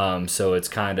 So it's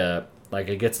kind of,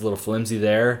 it gets a little flimsy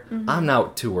there. Mm-hmm. I'm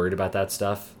not too worried about that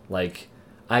stuff.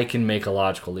 I can make a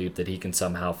logical leap that he can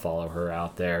somehow follow her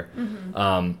out there.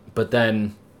 Mm-hmm. But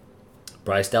then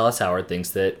Bryce Dallas Howard thinks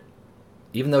that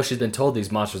even though she's been told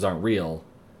these monsters aren't real,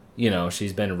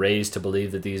 she's been raised to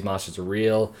believe that these monsters are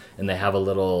real, and they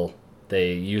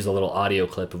use a little audio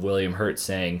clip of William Hurt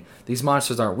saying, these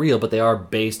monsters aren't real, but they are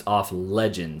based off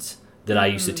legends that I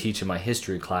used to teach in my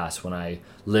history class when I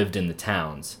lived in the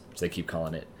towns, which they keep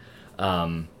calling it.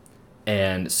 And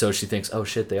so she thinks, oh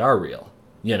shit, they are real.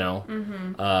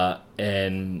 Mm-hmm.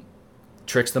 And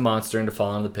tricks the monster into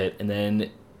falling in the pit, and then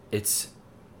it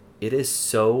is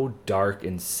so dark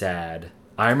and sad.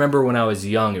 I remember when I was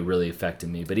young, it really affected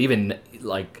me, but even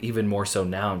more so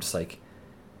now, I'm just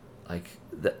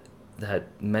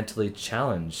that mentally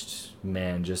challenged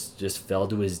man just fell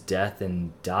to his death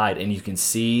and died, and you can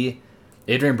see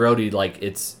Adrian Brody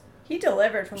he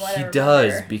delivered from what I remember. He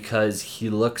does, because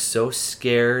he looks so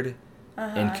scared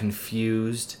and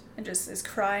confused. And just is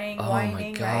crying, oh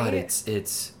whining, my god, right?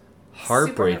 It's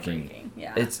heartbreaking.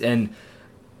 Yeah.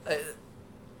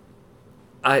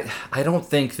 I don't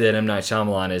think that M. Night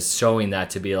Shyamalan is showing that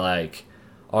to be our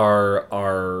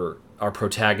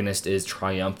protagonist is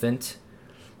triumphant,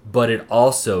 but it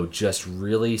also just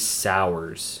really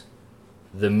sours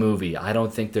the movie. I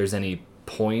don't think there's any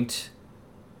point.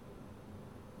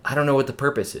 I don't know what the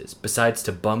purpose is besides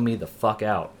to bum me the fuck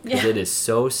out, because it is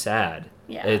so sad.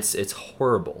 Yeah. It's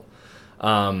horrible.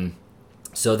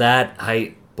 So that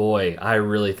I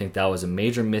really think that was a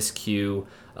major miscue,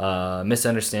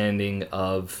 misunderstanding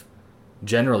of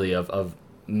generally of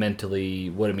mentally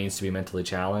what it means to be mentally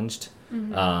challenged.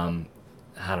 Mm-hmm.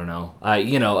 I don't know.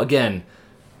 Again,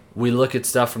 we look at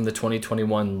stuff from the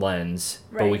 2021 lens,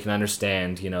 right, but we can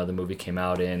understand, the movie came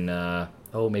out in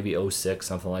maybe 2006,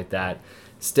 something like that.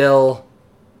 Still,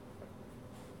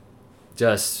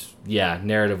 just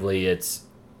narratively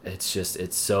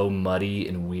it's so muddy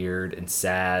and weird and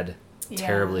sad,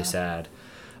 terribly sad.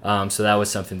 So that was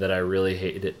something that I really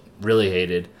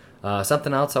hated.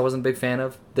 Something else I wasn't a big fan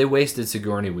of, they wasted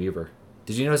Sigourney Weaver.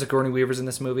 Did you know Sigourney Weaver's in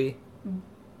this movie?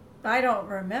 I don't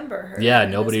remember her. Yeah,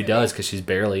 nobody does, because she's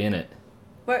barely in it.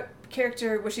 What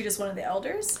character, was she just one of the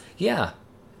elders? Yeah.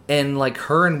 And, like,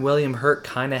 her and William Hurt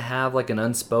kind of have, like, an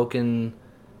unspoken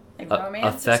Like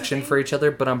romance affection for each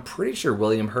other, but I'm pretty sure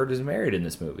William Hurt is married in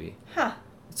this movie. Huh.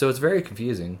 So it's very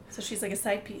confusing. So she's like a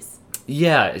side piece.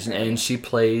 Yeah, and she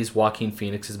plays Joaquin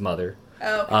Phoenix's mother.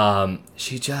 Oh, okay.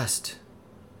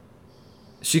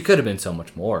 She could have been so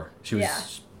much more. She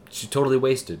totally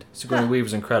wasted. Sigourney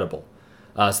Weaver's incredible.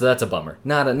 So that's a bummer.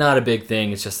 Not a big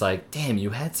thing. It's just like, damn,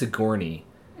 you had Sigourney,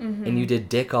 and you did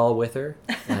Dick all with her.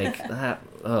 Like that.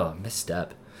 Oh,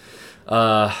 misstep.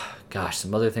 Gosh,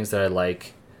 some other things that I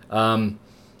like.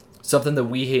 Something that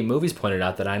We Hate Movies pointed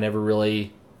out that I never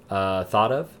really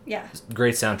thought of. Yeah.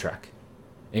 Great soundtrack.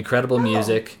 Incredible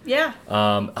music. Yeah.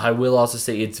 I will also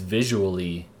say it's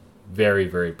visually very,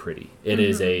 very pretty. It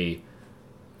is a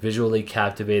visually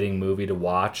captivating movie to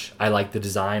watch. I like the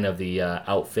design of the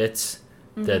outfits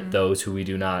that those who we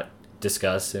do not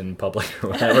discuss in public or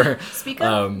whatever. Speak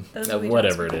up.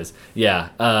 Whatever it is.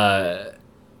 Yeah.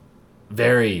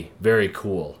 Very, very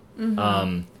cool.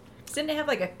 Didn't it have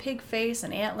like a pig face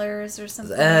and antlers or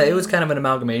something? It was kind of an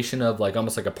amalgamation of like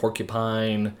almost like a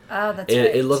porcupine. Oh, that's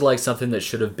right. It looked like something that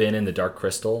should have been in the Dark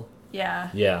Crystal.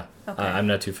 Yeah. Yeah. Okay. I'm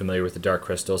not too familiar with the Dark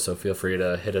Crystal, so feel free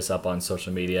to hit us up on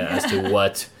social media as to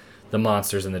what the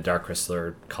monsters in the Dark Crystal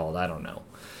are called. I don't know.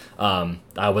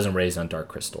 I wasn't raised on Dark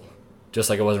Crystal. Just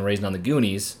like I wasn't raised on the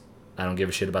Goonies, I don't give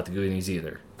a shit about the Goonies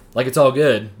either. Like, it's all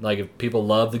good. Like, if people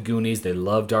love the Goonies, they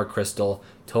love Dark Crystal,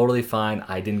 totally fine.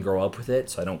 I didn't grow up with it,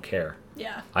 so I don't care.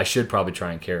 Yeah. I should probably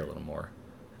try and care a little more.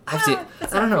 I It's don't not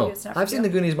for know. you, it's not for I've seen you. the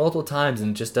Goonies multiple times,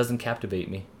 and it just doesn't captivate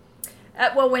me.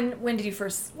 Well, when did you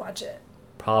first watch it?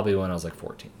 Probably when I was like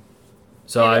 14.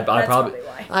 So Maybe I that's probably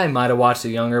why. I might have watched it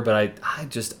younger, but I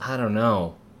don't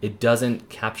know. It doesn't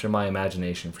capture my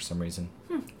imagination for some reason.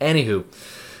 Anywho,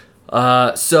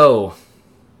 so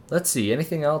let's see.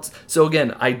 Anything else? So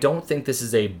again, I don't think this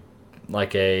is I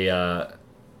don't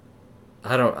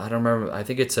remember. I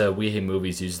think it's We Hate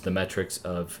Movies uses the metrics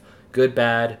of good,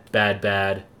 bad,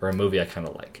 bad, or a movie I kind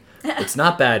of like. It's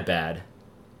not bad.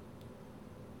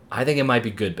 I think it might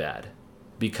be good, bad.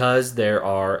 Because there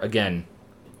are, again,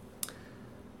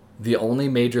 the only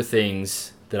major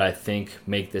things that I think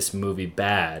make this movie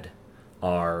bad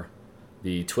are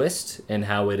the twist and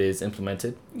how it is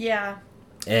implemented, Yeah.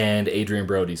 and Adrian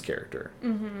Brody's character.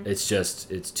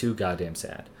 It's too goddamn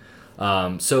sad.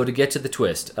 So to get to the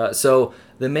twist. So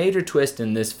the major twist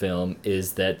in this film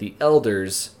is that the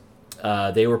elders,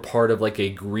 they were part of like a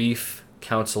grief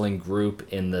counseling group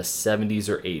in the 70s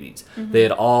or 80s. They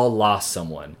had all lost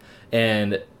someone.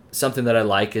 And something that I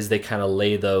like is they kind of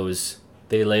lay those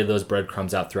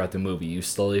breadcrumbs out throughout the movie. You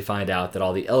slowly find out that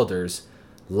all the elders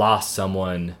lost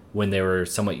someone when they were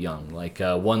somewhat young. Like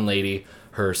one lady,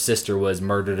 her sister was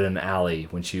murdered in an alley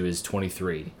when she was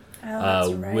 23. Oh,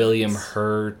 that's right. William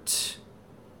Hurt.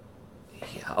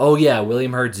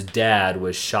 William Hurt's dad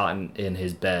was shot in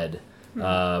his bed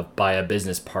by a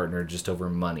business partner just over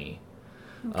money.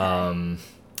 Okay.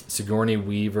 Sigourney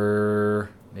Weaver,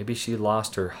 maybe she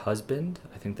lost her husband.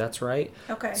 I think that's right.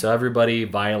 Okay. So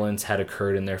violence had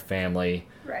occurred in their family.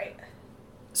 Right.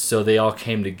 So they all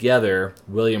came together.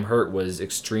 William Hurt was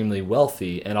extremely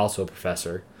wealthy and also a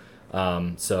professor.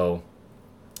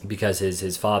 Because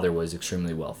his father was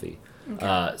extremely wealthy.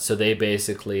 Okay. So they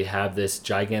basically have this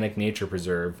gigantic nature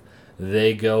preserve.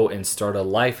 They go and start a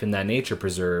life in that nature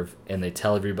preserve, and they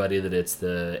tell everybody that it's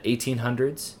the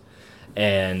 1800s,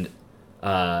 and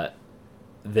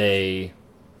they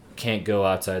can't go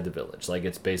outside the village. Like,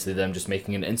 it's basically them just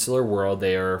making an insular world.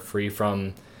 They are free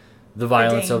from the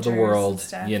violence of the dangers world, and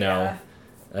stuff, you know.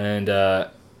 yeah. And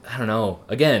I don't know.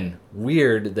 Again,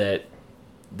 weird that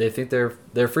they think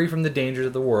they're free from the dangers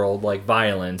of the world, like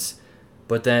violence,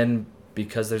 but then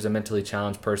because there's a mentally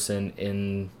challenged person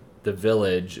in the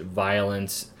village,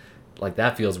 violence, like,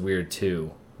 that feels weird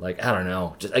too. Like, I don't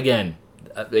know. Just again,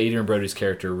 Adrian Brody's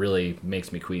character really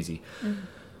makes me queasy.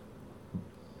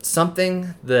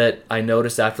 Something that I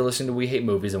noticed after listening to We Hate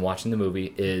Movies and watching the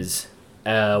movie is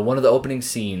one of the opening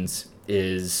scenes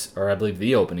or I believe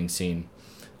the opening scene.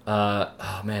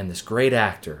 This great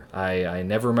actor. I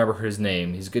never remember his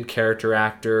name. He's a good character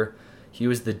actor. He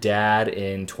was the dad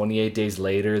in 28 Days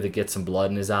Later that gets some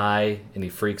blood in his eye and he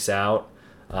freaks out.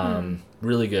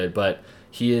 Really good. But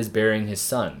he is burying his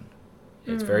son.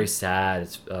 It's very sad.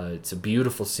 It's a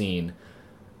beautiful scene.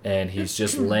 And he's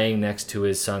just laying next to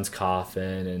his son's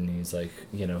coffin, and he's like,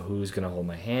 who's going to hold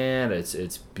my hand?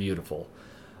 It's beautiful.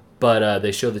 But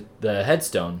they show the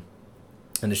headstone,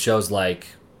 and it shows, like,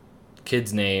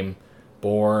 kid's name,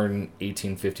 born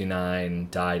 1859,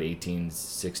 died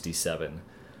 1867.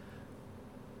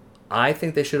 I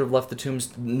think they should have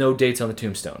left no dates on the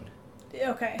tombstone.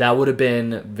 Okay. That would have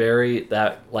been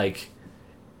like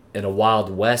in a Wild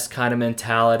West kind of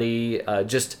mentality.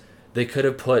 Just they could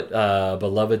have put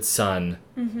beloved son,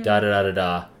 da da da da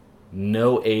da,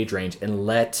 no age range, and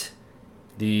let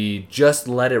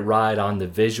it ride on the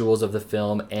visuals of the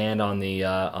film and on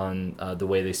the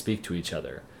way they speak to each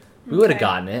other. We would have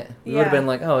gotten it. We would have been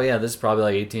like, oh yeah, this is probably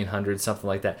like 1800, something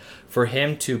like that. For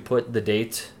him to put the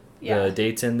dates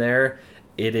in there,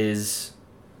 it is.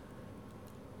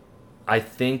 I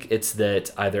think it's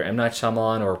that either M. Night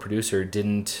Shyamalan or a producer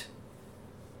didn't.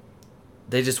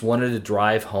 They just wanted to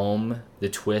drive home the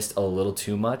twist a little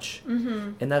too much,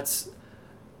 and that's.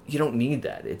 You don't need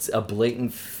that. It's a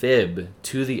blatant fib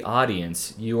to the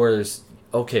audience. You are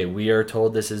okay. We are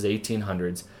told this is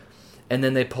 1800s. And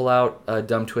then they pull out a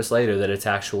dumb twist later that it's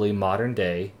actually modern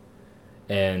day.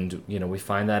 And, we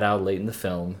find that out late in the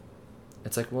film.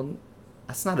 It's like, well,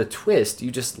 that's not a twist.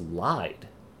 You just lied.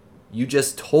 You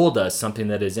just told us something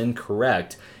that is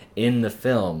incorrect in the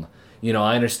film. I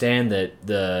understand that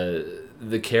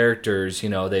the characters,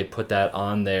 they put that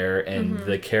on there and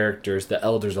the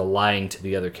elders are lying to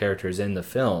the other characters in the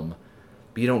film.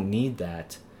 But you don't need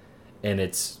that. And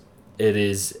it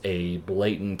is a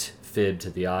blatant fib to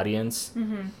the audience,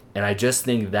 and I just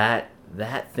think that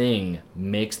thing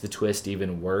makes the twist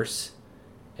even worse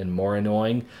and more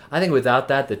annoying. I think without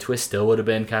that, the twist still would have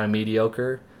been kind of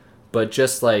mediocre, but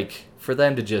just like for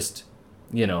them to just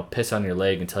piss on your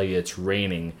leg and tell you it's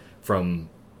raining from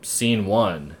scene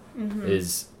 1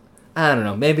 is, I don't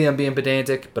know, maybe I'm being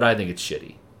pedantic, but I think it's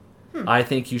shitty. I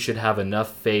think you should have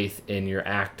enough faith in your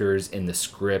actors, in the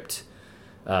script,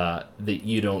 that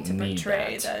you don't need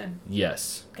that.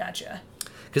 Yes. Gotcha.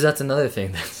 Because that's another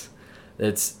thing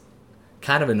that's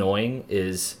kind of annoying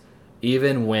is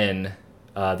even when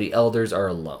the elders are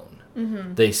alone,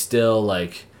 they still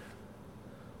like,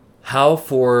 how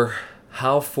for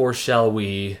shall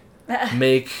we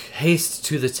make haste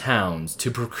to the towns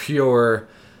to procure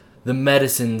the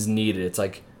medicines needed? It's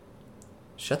like,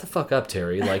 shut the fuck up,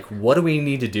 Terry. Like, what do we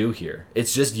need to do here?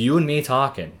 It's just you and me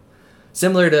talking.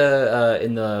 Similar to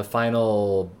in the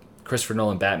final Christopher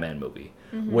Nolan Batman movie,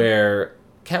 where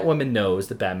Catwoman knows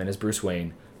that Batman is Bruce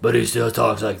Wayne, but he still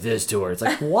talks like this to her. It's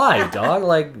like, why, dog?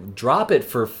 Like, drop it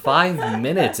for 5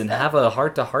 minutes and have a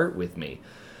heart-to-heart with me.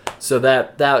 So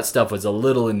that stuff was a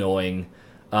little annoying.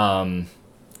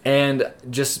 And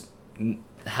just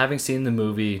having seen the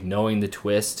movie, knowing the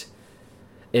twist,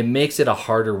 it makes it a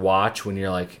harder watch when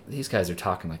you're like, these guys are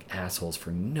talking like assholes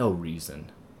for no reason.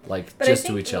 Like, but just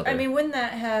to each other. I mean, was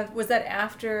that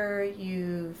after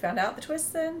you found out the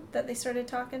twist then, that they started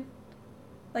talking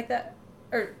like that?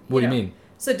 Or what do you mean?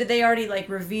 So did they already, like,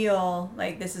 reveal,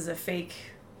 like, this is a fake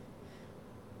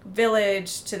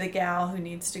village to the gal who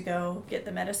needs to go get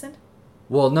the medicine?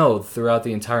 Well, no. Throughout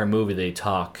the entire movie, they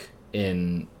talk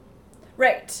in...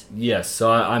 Right. Yes,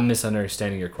 so I'm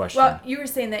misunderstanding your question. Well, you were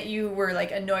saying that you were,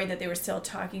 like, annoyed that they were still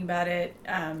talking about it,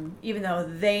 even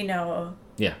though they know...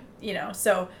 Yeah.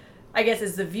 So I guess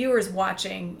as the viewers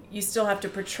watching, you still have to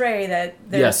portray that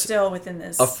they're still within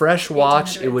this. A fresh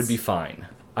watch, it would be fine.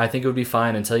 I think it would be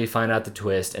fine until you find out the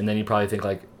twist, and then you probably think,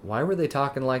 like, why were they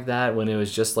talking like that when it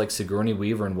was just like Sigourney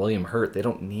Weaver and William Hurt? They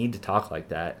don't need to talk like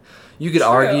that. You could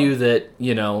argue that,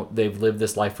 they've lived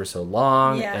this life for so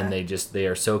long, and they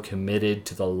are so committed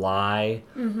to the lie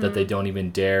that they don't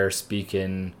even dare speak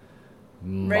in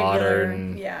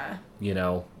modern,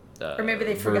 or maybe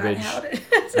they forgot how to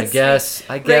I guess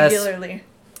regularly.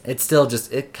 It's still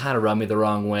just, it kind of rubbed me the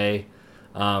wrong way.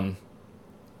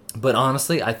 But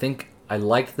honestly, I think I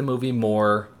liked the movie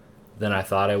more than I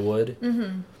thought I would.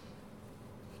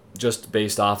 Just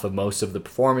based off of most of the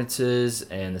performances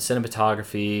and the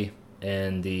cinematography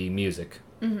and the music.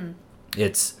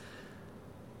 It's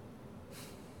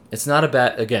not a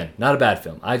bad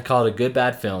film. I'd call it a good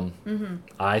bad film.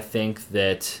 I think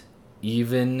that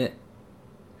even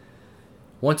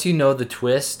once you know the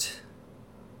twist,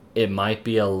 it might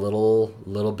be a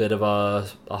little bit of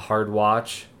a hard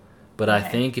watch. But I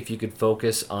think if you could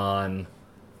focus on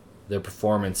their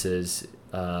performances,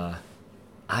 I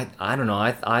don't know.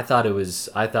 I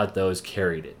thought those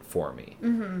carried it for me.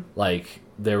 Like,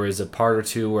 there was a part or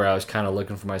two where I was kind of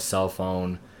looking for my cell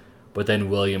phone, but then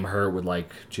William Hurt would,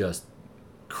 like, just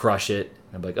crush it.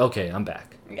 And I'm like, okay, I'm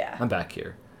back. Yeah, I'm back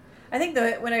here. I think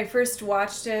that when I first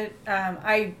watched it,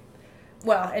 and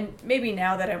maybe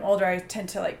now that I'm older, I tend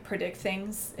to, like, predict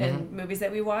things in movies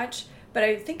that we watch. But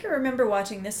I think I remember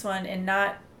watching this one and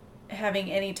not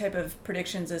having any type of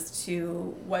predictions as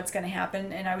to what's going to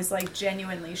happen, and I was, like,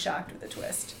 genuinely shocked with the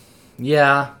twist.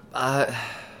 Yeah, I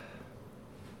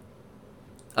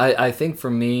think for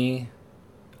me,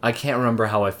 I can't remember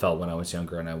how I felt when I was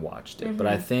younger and I watched it, but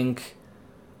I think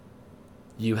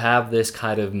you have this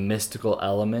kind of mystical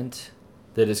element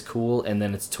that is cool, and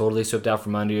then it's totally swept out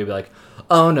from under you. You'd be like,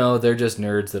 oh no, they're just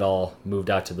nerds that all moved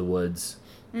out to the woods,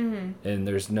 and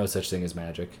there's no such thing as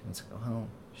magic. It's like, oh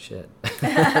shit,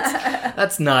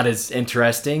 that's not as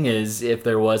interesting as if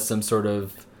there was some sort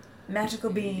of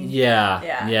magical being.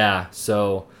 Yeah.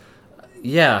 So,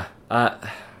 yeah,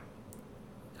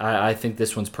 I think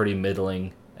this one's pretty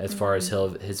middling as far as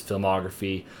his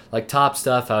filmography. Like, top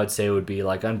stuff I would say would be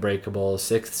like Unbreakable,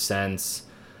 Sixth Sense.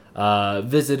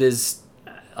 Visit is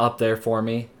up there for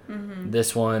me.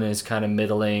 This one is kind of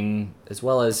middling, as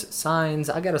well as Signs.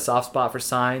 I got a soft spot for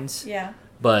Signs. Yeah.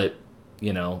 But,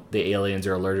 you know, the aliens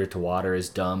are allergic to water is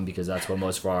dumb, because that's what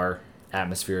most of our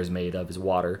atmosphere is made of, is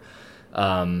water.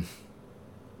 Boy,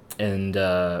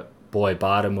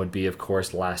 bottom would be, of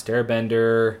course, Last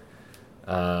Airbender.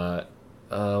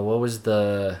 What was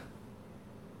the...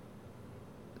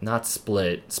 Not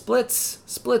Split.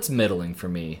 Split's middling for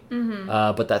me.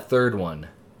 But that third one,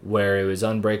 where it was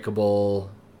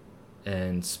Unbreakable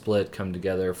and Split come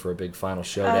together for a big final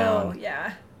showdown. Oh,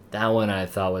 yeah. That one I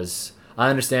thought was... I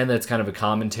understand that it's kind of a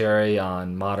commentary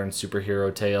on modern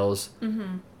superhero tales.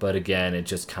 But again, it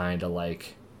just kind of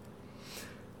like...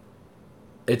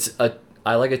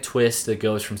 I like a twist that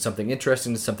goes from something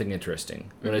interesting to something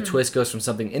interesting. When a twist goes from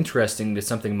something interesting to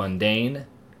something mundane,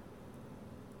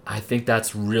 I think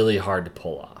that's really hard to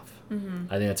pull off.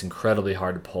 I think that's incredibly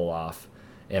hard to pull off.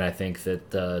 And I think that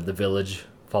the Village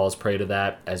falls prey to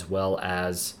that, as well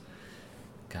as,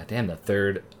 goddamn, the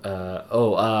third,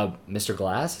 Mr.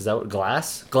 Glass? Is that what,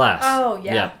 Glass? Glass. Oh,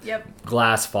 yeah. Yep.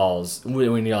 Glass falls.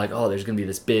 When you're like, oh, there's going to be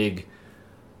this big,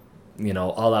 you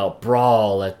know, all-out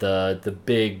brawl at the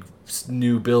big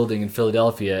new building in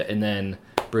Philadelphia, and then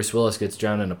Bruce Willis gets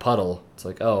drowned in a puddle. It's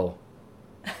like, oh,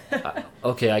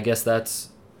 okay, I guess that's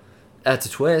a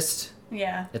twist.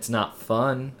 Yeah. It's not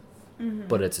fun,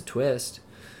 but it's a twist.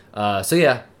 So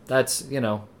yeah, that's, you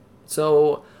know,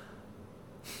 so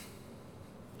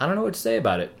I don't know what to say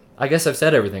about it. I guess I've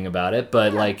said everything about it,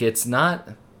 but like, it's not,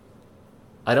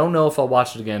 I don't know if I'll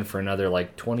watch it again for another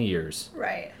like 20 years.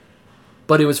 Right.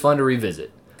 But it was fun to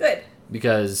revisit. Good.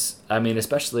 Because, I mean,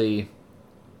 especially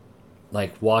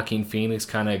like Joaquin Phoenix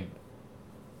kind of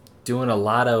doing a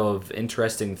lot of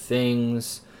interesting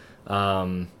things. He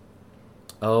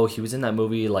was in that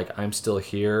movie, like, I'm Still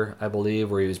Here, I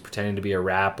believe, where he was pretending to be a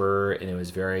rapper, and it was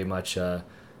very much wasn't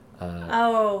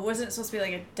it supposed to be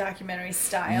like a documentary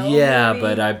style? Yeah, movie?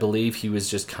 But I believe he was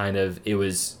just kind of, it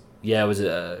was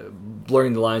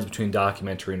blurring the lines between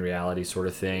documentary and reality sort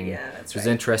of thing. Yeah, that's right. It was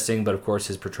interesting, but of course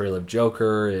his portrayal of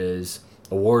Joker is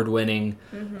award-winning.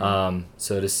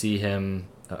 So to see him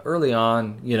early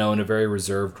on, you know, in a very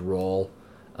reserved role,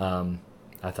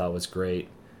 I thought was great.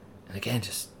 And again,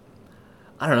 just,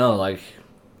 I don't know, like,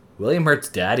 William Hurt's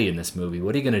daddy in this movie.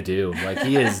 What are you going to do? Like,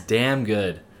 he is damn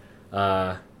good.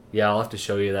 Yeah, I'll have to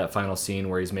show you that final scene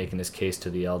where he's making his case to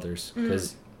the elders,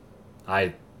 because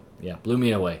blew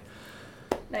me away.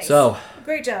 Nice. So,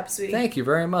 great job, sweetie. Thank you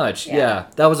very much. Yeah,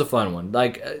 that was a fun one.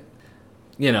 Like,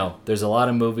 you know, there's a lot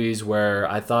of movies where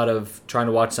I thought of trying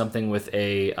to watch something with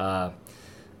a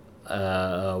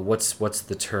what's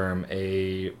the term?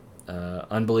 A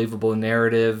unbelievable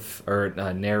narrative or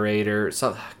narrator.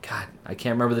 So, God, I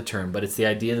can't remember the term, but it's the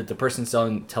idea that the person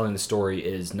telling the story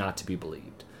is not to be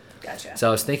believed. Gotcha. So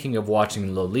I was thinking of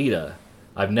watching Lolita.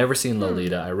 I've never seen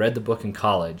Lolita. I read the book in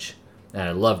college, and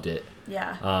I loved it.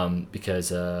 Yeah. Because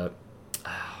the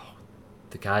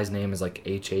guy's name is like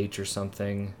H.H. or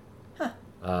something. Huh.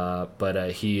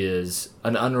 But he is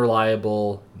an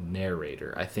unreliable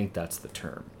narrator. I think that's the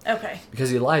term. Okay. Because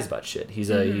he lies about shit.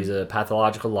 He's a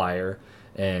pathological liar,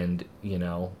 and, you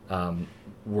know,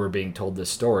 we're being told this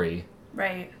story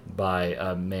by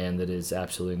a man that is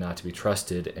absolutely not to be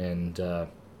trusted, and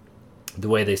the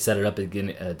way they set it up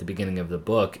at the beginning of the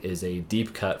book is a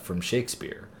deep cut from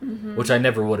Shakespeare, which I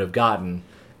never would have gotten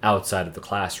outside of the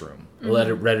classroom. I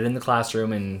read it in the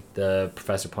classroom, and the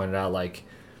professor pointed out, like,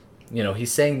 you know,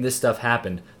 he's saying this stuff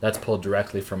happened. That's pulled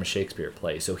directly from a Shakespeare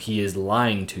play. So he is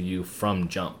lying to you from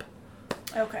jump.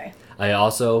 Okay. I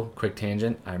also, quick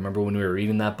tangent, I remember when we were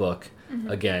reading that book,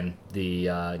 again, the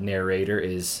narrator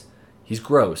he's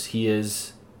gross. He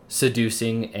is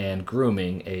seducing and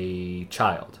grooming a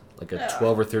child, like a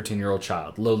 12 or 13-year-old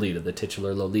child. Lolita, the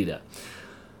titular Lolita.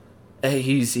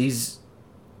 He's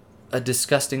a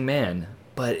disgusting man.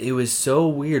 But it was so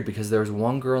weird because there was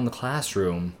one girl in the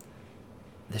classroom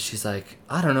that she's like,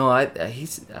 I don't know, I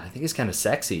think he's kind of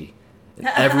sexy. And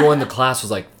everyone in the class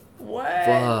was like, what?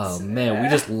 Oh, man, we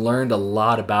just learned a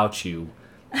lot about you.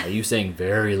 You saying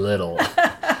very little.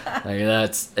 I mean,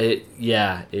 that's it.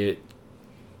 Yeah, it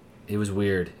was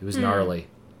weird. It was gnarly.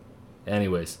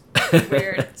 Anyways.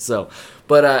 Weird. So,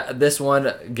 but this one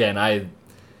again,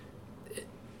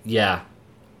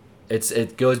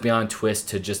 it goes beyond twist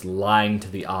to just lying to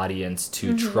the audience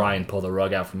to try and pull the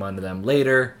rug out from under them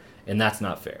later, and that's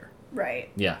not fair. Right.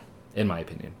 Yeah, in my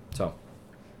opinion. So.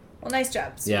 Well, nice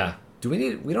job. Steve. Yeah.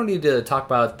 We don't need to talk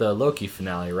about the Loki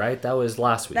finale, right? That was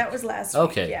last week. That was last week.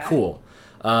 Okay, yeah. cool.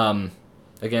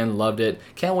 Again, loved it.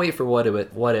 Can't wait for what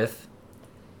if.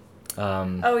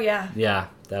 Oh yeah. Yeah,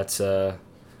 that's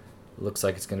looks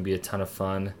like it's going to be a ton of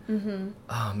fun. Mm-hmm.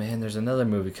 Oh man, there's another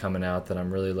movie coming out that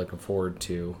I'm really looking forward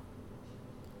to,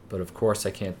 but of course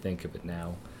I can't think of it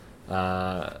now.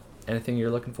 Anything you're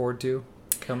looking forward to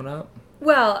coming up?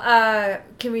 Well,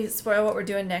 can we spoil what we're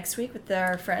doing next week with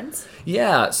our friends?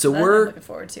 Yeah, so I'm we're looking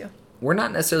forward to. We're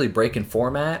not necessarily breaking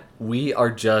format. We are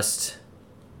just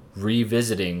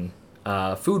revisiting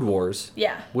Food Wars.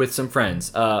 Yeah. With some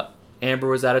friends. Amber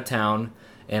was out of town,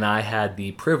 and I had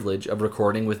the privilege of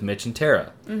recording with Mitch and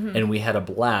Tara. Mm-hmm. And we had a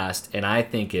blast, and I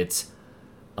think it's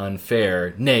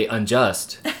unfair, nay,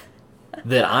 unjust,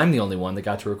 that I'm the only one that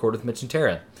got to record with Mitch and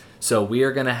Tara. So we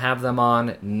are going to have them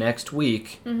on next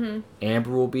week. Mm-hmm.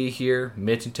 Amber will be here,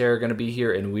 Mitch and Tara are going to be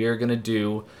here, and we are going to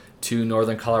do 2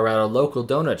 Northern Colorado local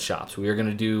donut shops. We are going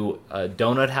to do a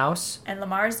Donut House. And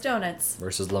Lamar's Donuts.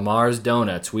 Versus Lamar's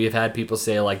Donuts. We have had people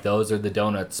say, like, those are the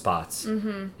donut spots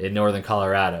in Northern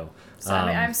Colorado. So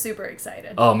I'm super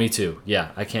excited. Oh, me too.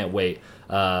 Yeah, I can't wait.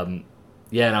 And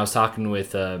I was talking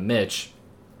with Mitch,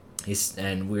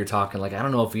 and we were talking, like, I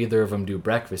don't know if either of them do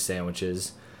breakfast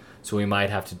sandwiches, so we might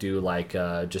have to do, like,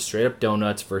 just straight up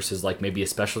donuts versus, like, maybe a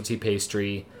specialty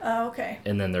pastry. Oh, okay.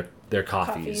 And then their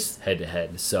coffees head to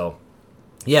head. So,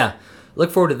 yeah,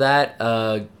 look forward to that.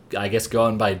 I guess go out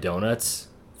and buy donuts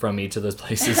from each of those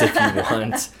places if you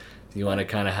want. If you want to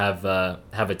kind of have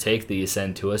a take that you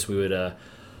send to us, we would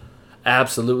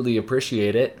absolutely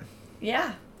appreciate it.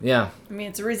 Yeah. Yeah. I mean,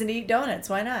 it's a reason to eat donuts.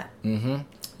 Why not? Mm-hmm.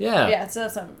 Yeah. Yeah, so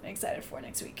that's what I'm excited for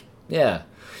next week. Yeah.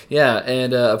 Yeah,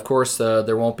 and of course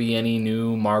there won't be any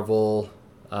new Marvel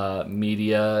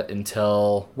media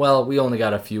until, well, we only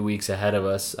got a few weeks ahead of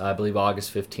us. I believe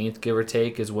August 15th, give or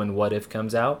take, is when What If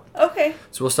comes out. Okay.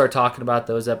 So we'll start talking about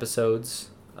those episodes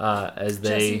as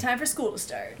they... Just in time for school to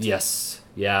start. Yes.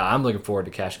 Yeah, I'm looking forward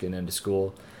to Cash getting into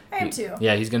school. I am too.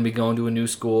 Yeah, he's going to be going to a new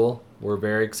school. We're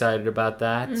very excited about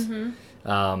that. Mm-hmm.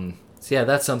 So yeah,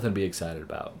 that's something to be excited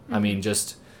about. Mm-hmm. I mean,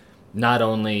 just not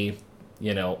only...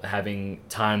 having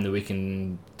time that we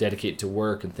can dedicate to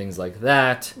work and things like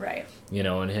that. Right.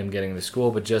 And him getting to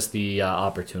school, but just the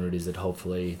opportunities that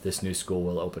hopefully this new school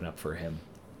will open up for him.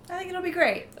 I think it'll be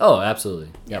great. Oh, absolutely.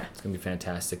 Yep. Yeah. It's going to be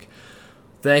fantastic.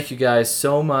 Thank you guys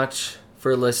so much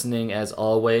for listening, as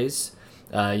always.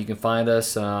 You can find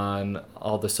us on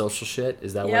all the social shit.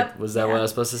 Is that what I was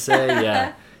supposed to say?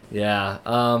 Yeah.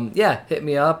 Yeah. Hit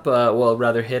me up.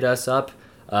 Rather hit us up.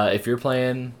 If you're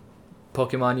playing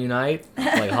Pokemon Unite,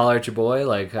 like, holler at your boy.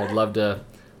 Like, I'd love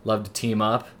to team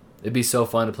up. It'd be so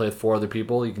fun to play with 4 other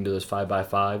people. You can do those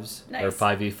 5x5s. Nice. Or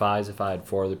 5v5s if I had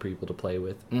 4 other people to play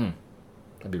with.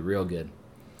 That'd be real good.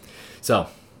 So,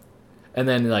 and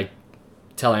then, like,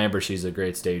 tell Amber she's a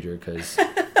great stager, because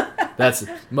that's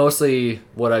mostly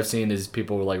what I've seen is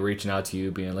people like reaching out to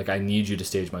you being like, I need you to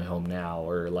stage my home now,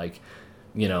 or like,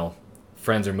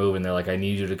 friends are moving, they're like, I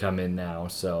need you to come in now.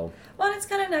 So, well, and it's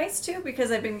kind of nice too,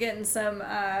 because I've been getting some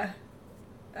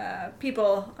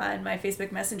people on my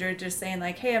Facebook Messenger just saying,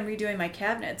 like, hey, I'm redoing my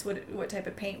cabinets, what type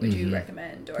of paint would you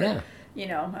recommend, or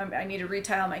I need to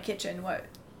retile my kitchen, what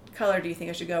color do you think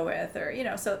I should go with, or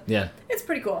so yeah, it's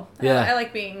pretty cool. I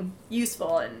like being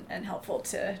useful and helpful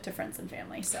to friends and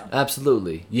family. So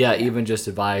absolutely. Yeah, even just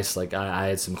advice. Like, I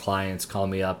had some clients call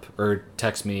me up or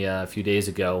text me a few days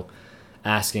ago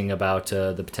asking about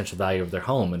the potential value of their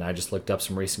home, and I just looked up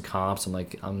some recent comps. I'm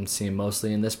like, I'm seeing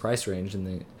mostly in this price range, and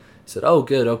they said, oh,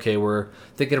 good, okay, we're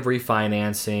thinking of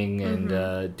refinancing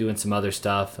and doing some other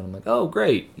stuff. And I'm like, oh,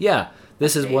 great, yeah,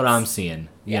 this is what I'm seeing,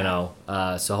 you know.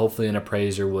 So hopefully an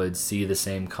appraiser would see the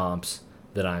same comps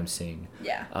that I'm seeing.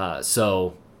 Yeah.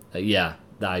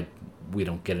 We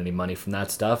don't get any money from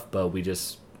that stuff, but we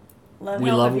just love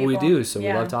what we do, so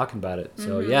we love talking about it.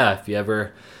 So yeah, if you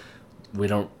ever,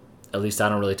 at least I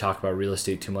don't really talk about real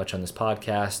estate too much on this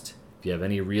podcast. If you have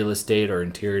any real estate or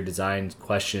interior design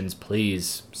questions,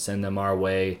 please send them our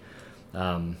way.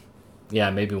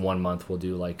 Maybe 1 month we'll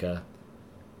do like a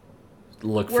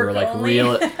look for like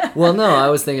real. Well, no, I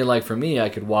was thinking like for me, I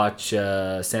could watch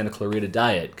Santa Clarita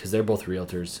Diet, because they're both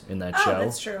realtors in that show. Oh,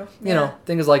 that's true. You know,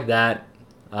 things like that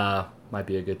might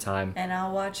be a good time. And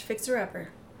I'll watch Fixer Upper.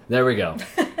 There we go.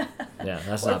 Yeah,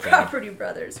 that's or not bad. Property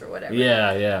Brothers or whatever.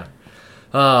 Yeah, yeah.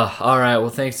 All right. Well,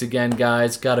 thanks again,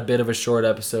 guys. Got a bit of a short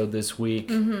episode this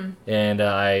week. And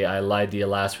I lied to you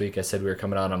last week. I said we were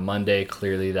coming out on Monday.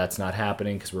 Clearly, that's not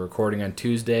happening because we're recording on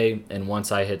Tuesday. And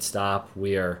once I hit stop,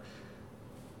 we are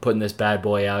putting this bad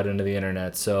boy out into the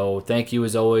internet. So thank you,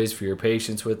 as always, for your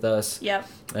patience with us. Yep.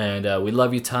 And we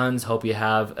love you tons. Hope you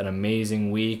have an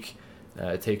amazing week.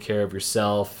 Take care of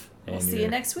yourself. We'll see you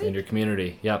next week. And your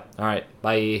community. Yep. All right.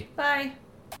 Bye. Bye.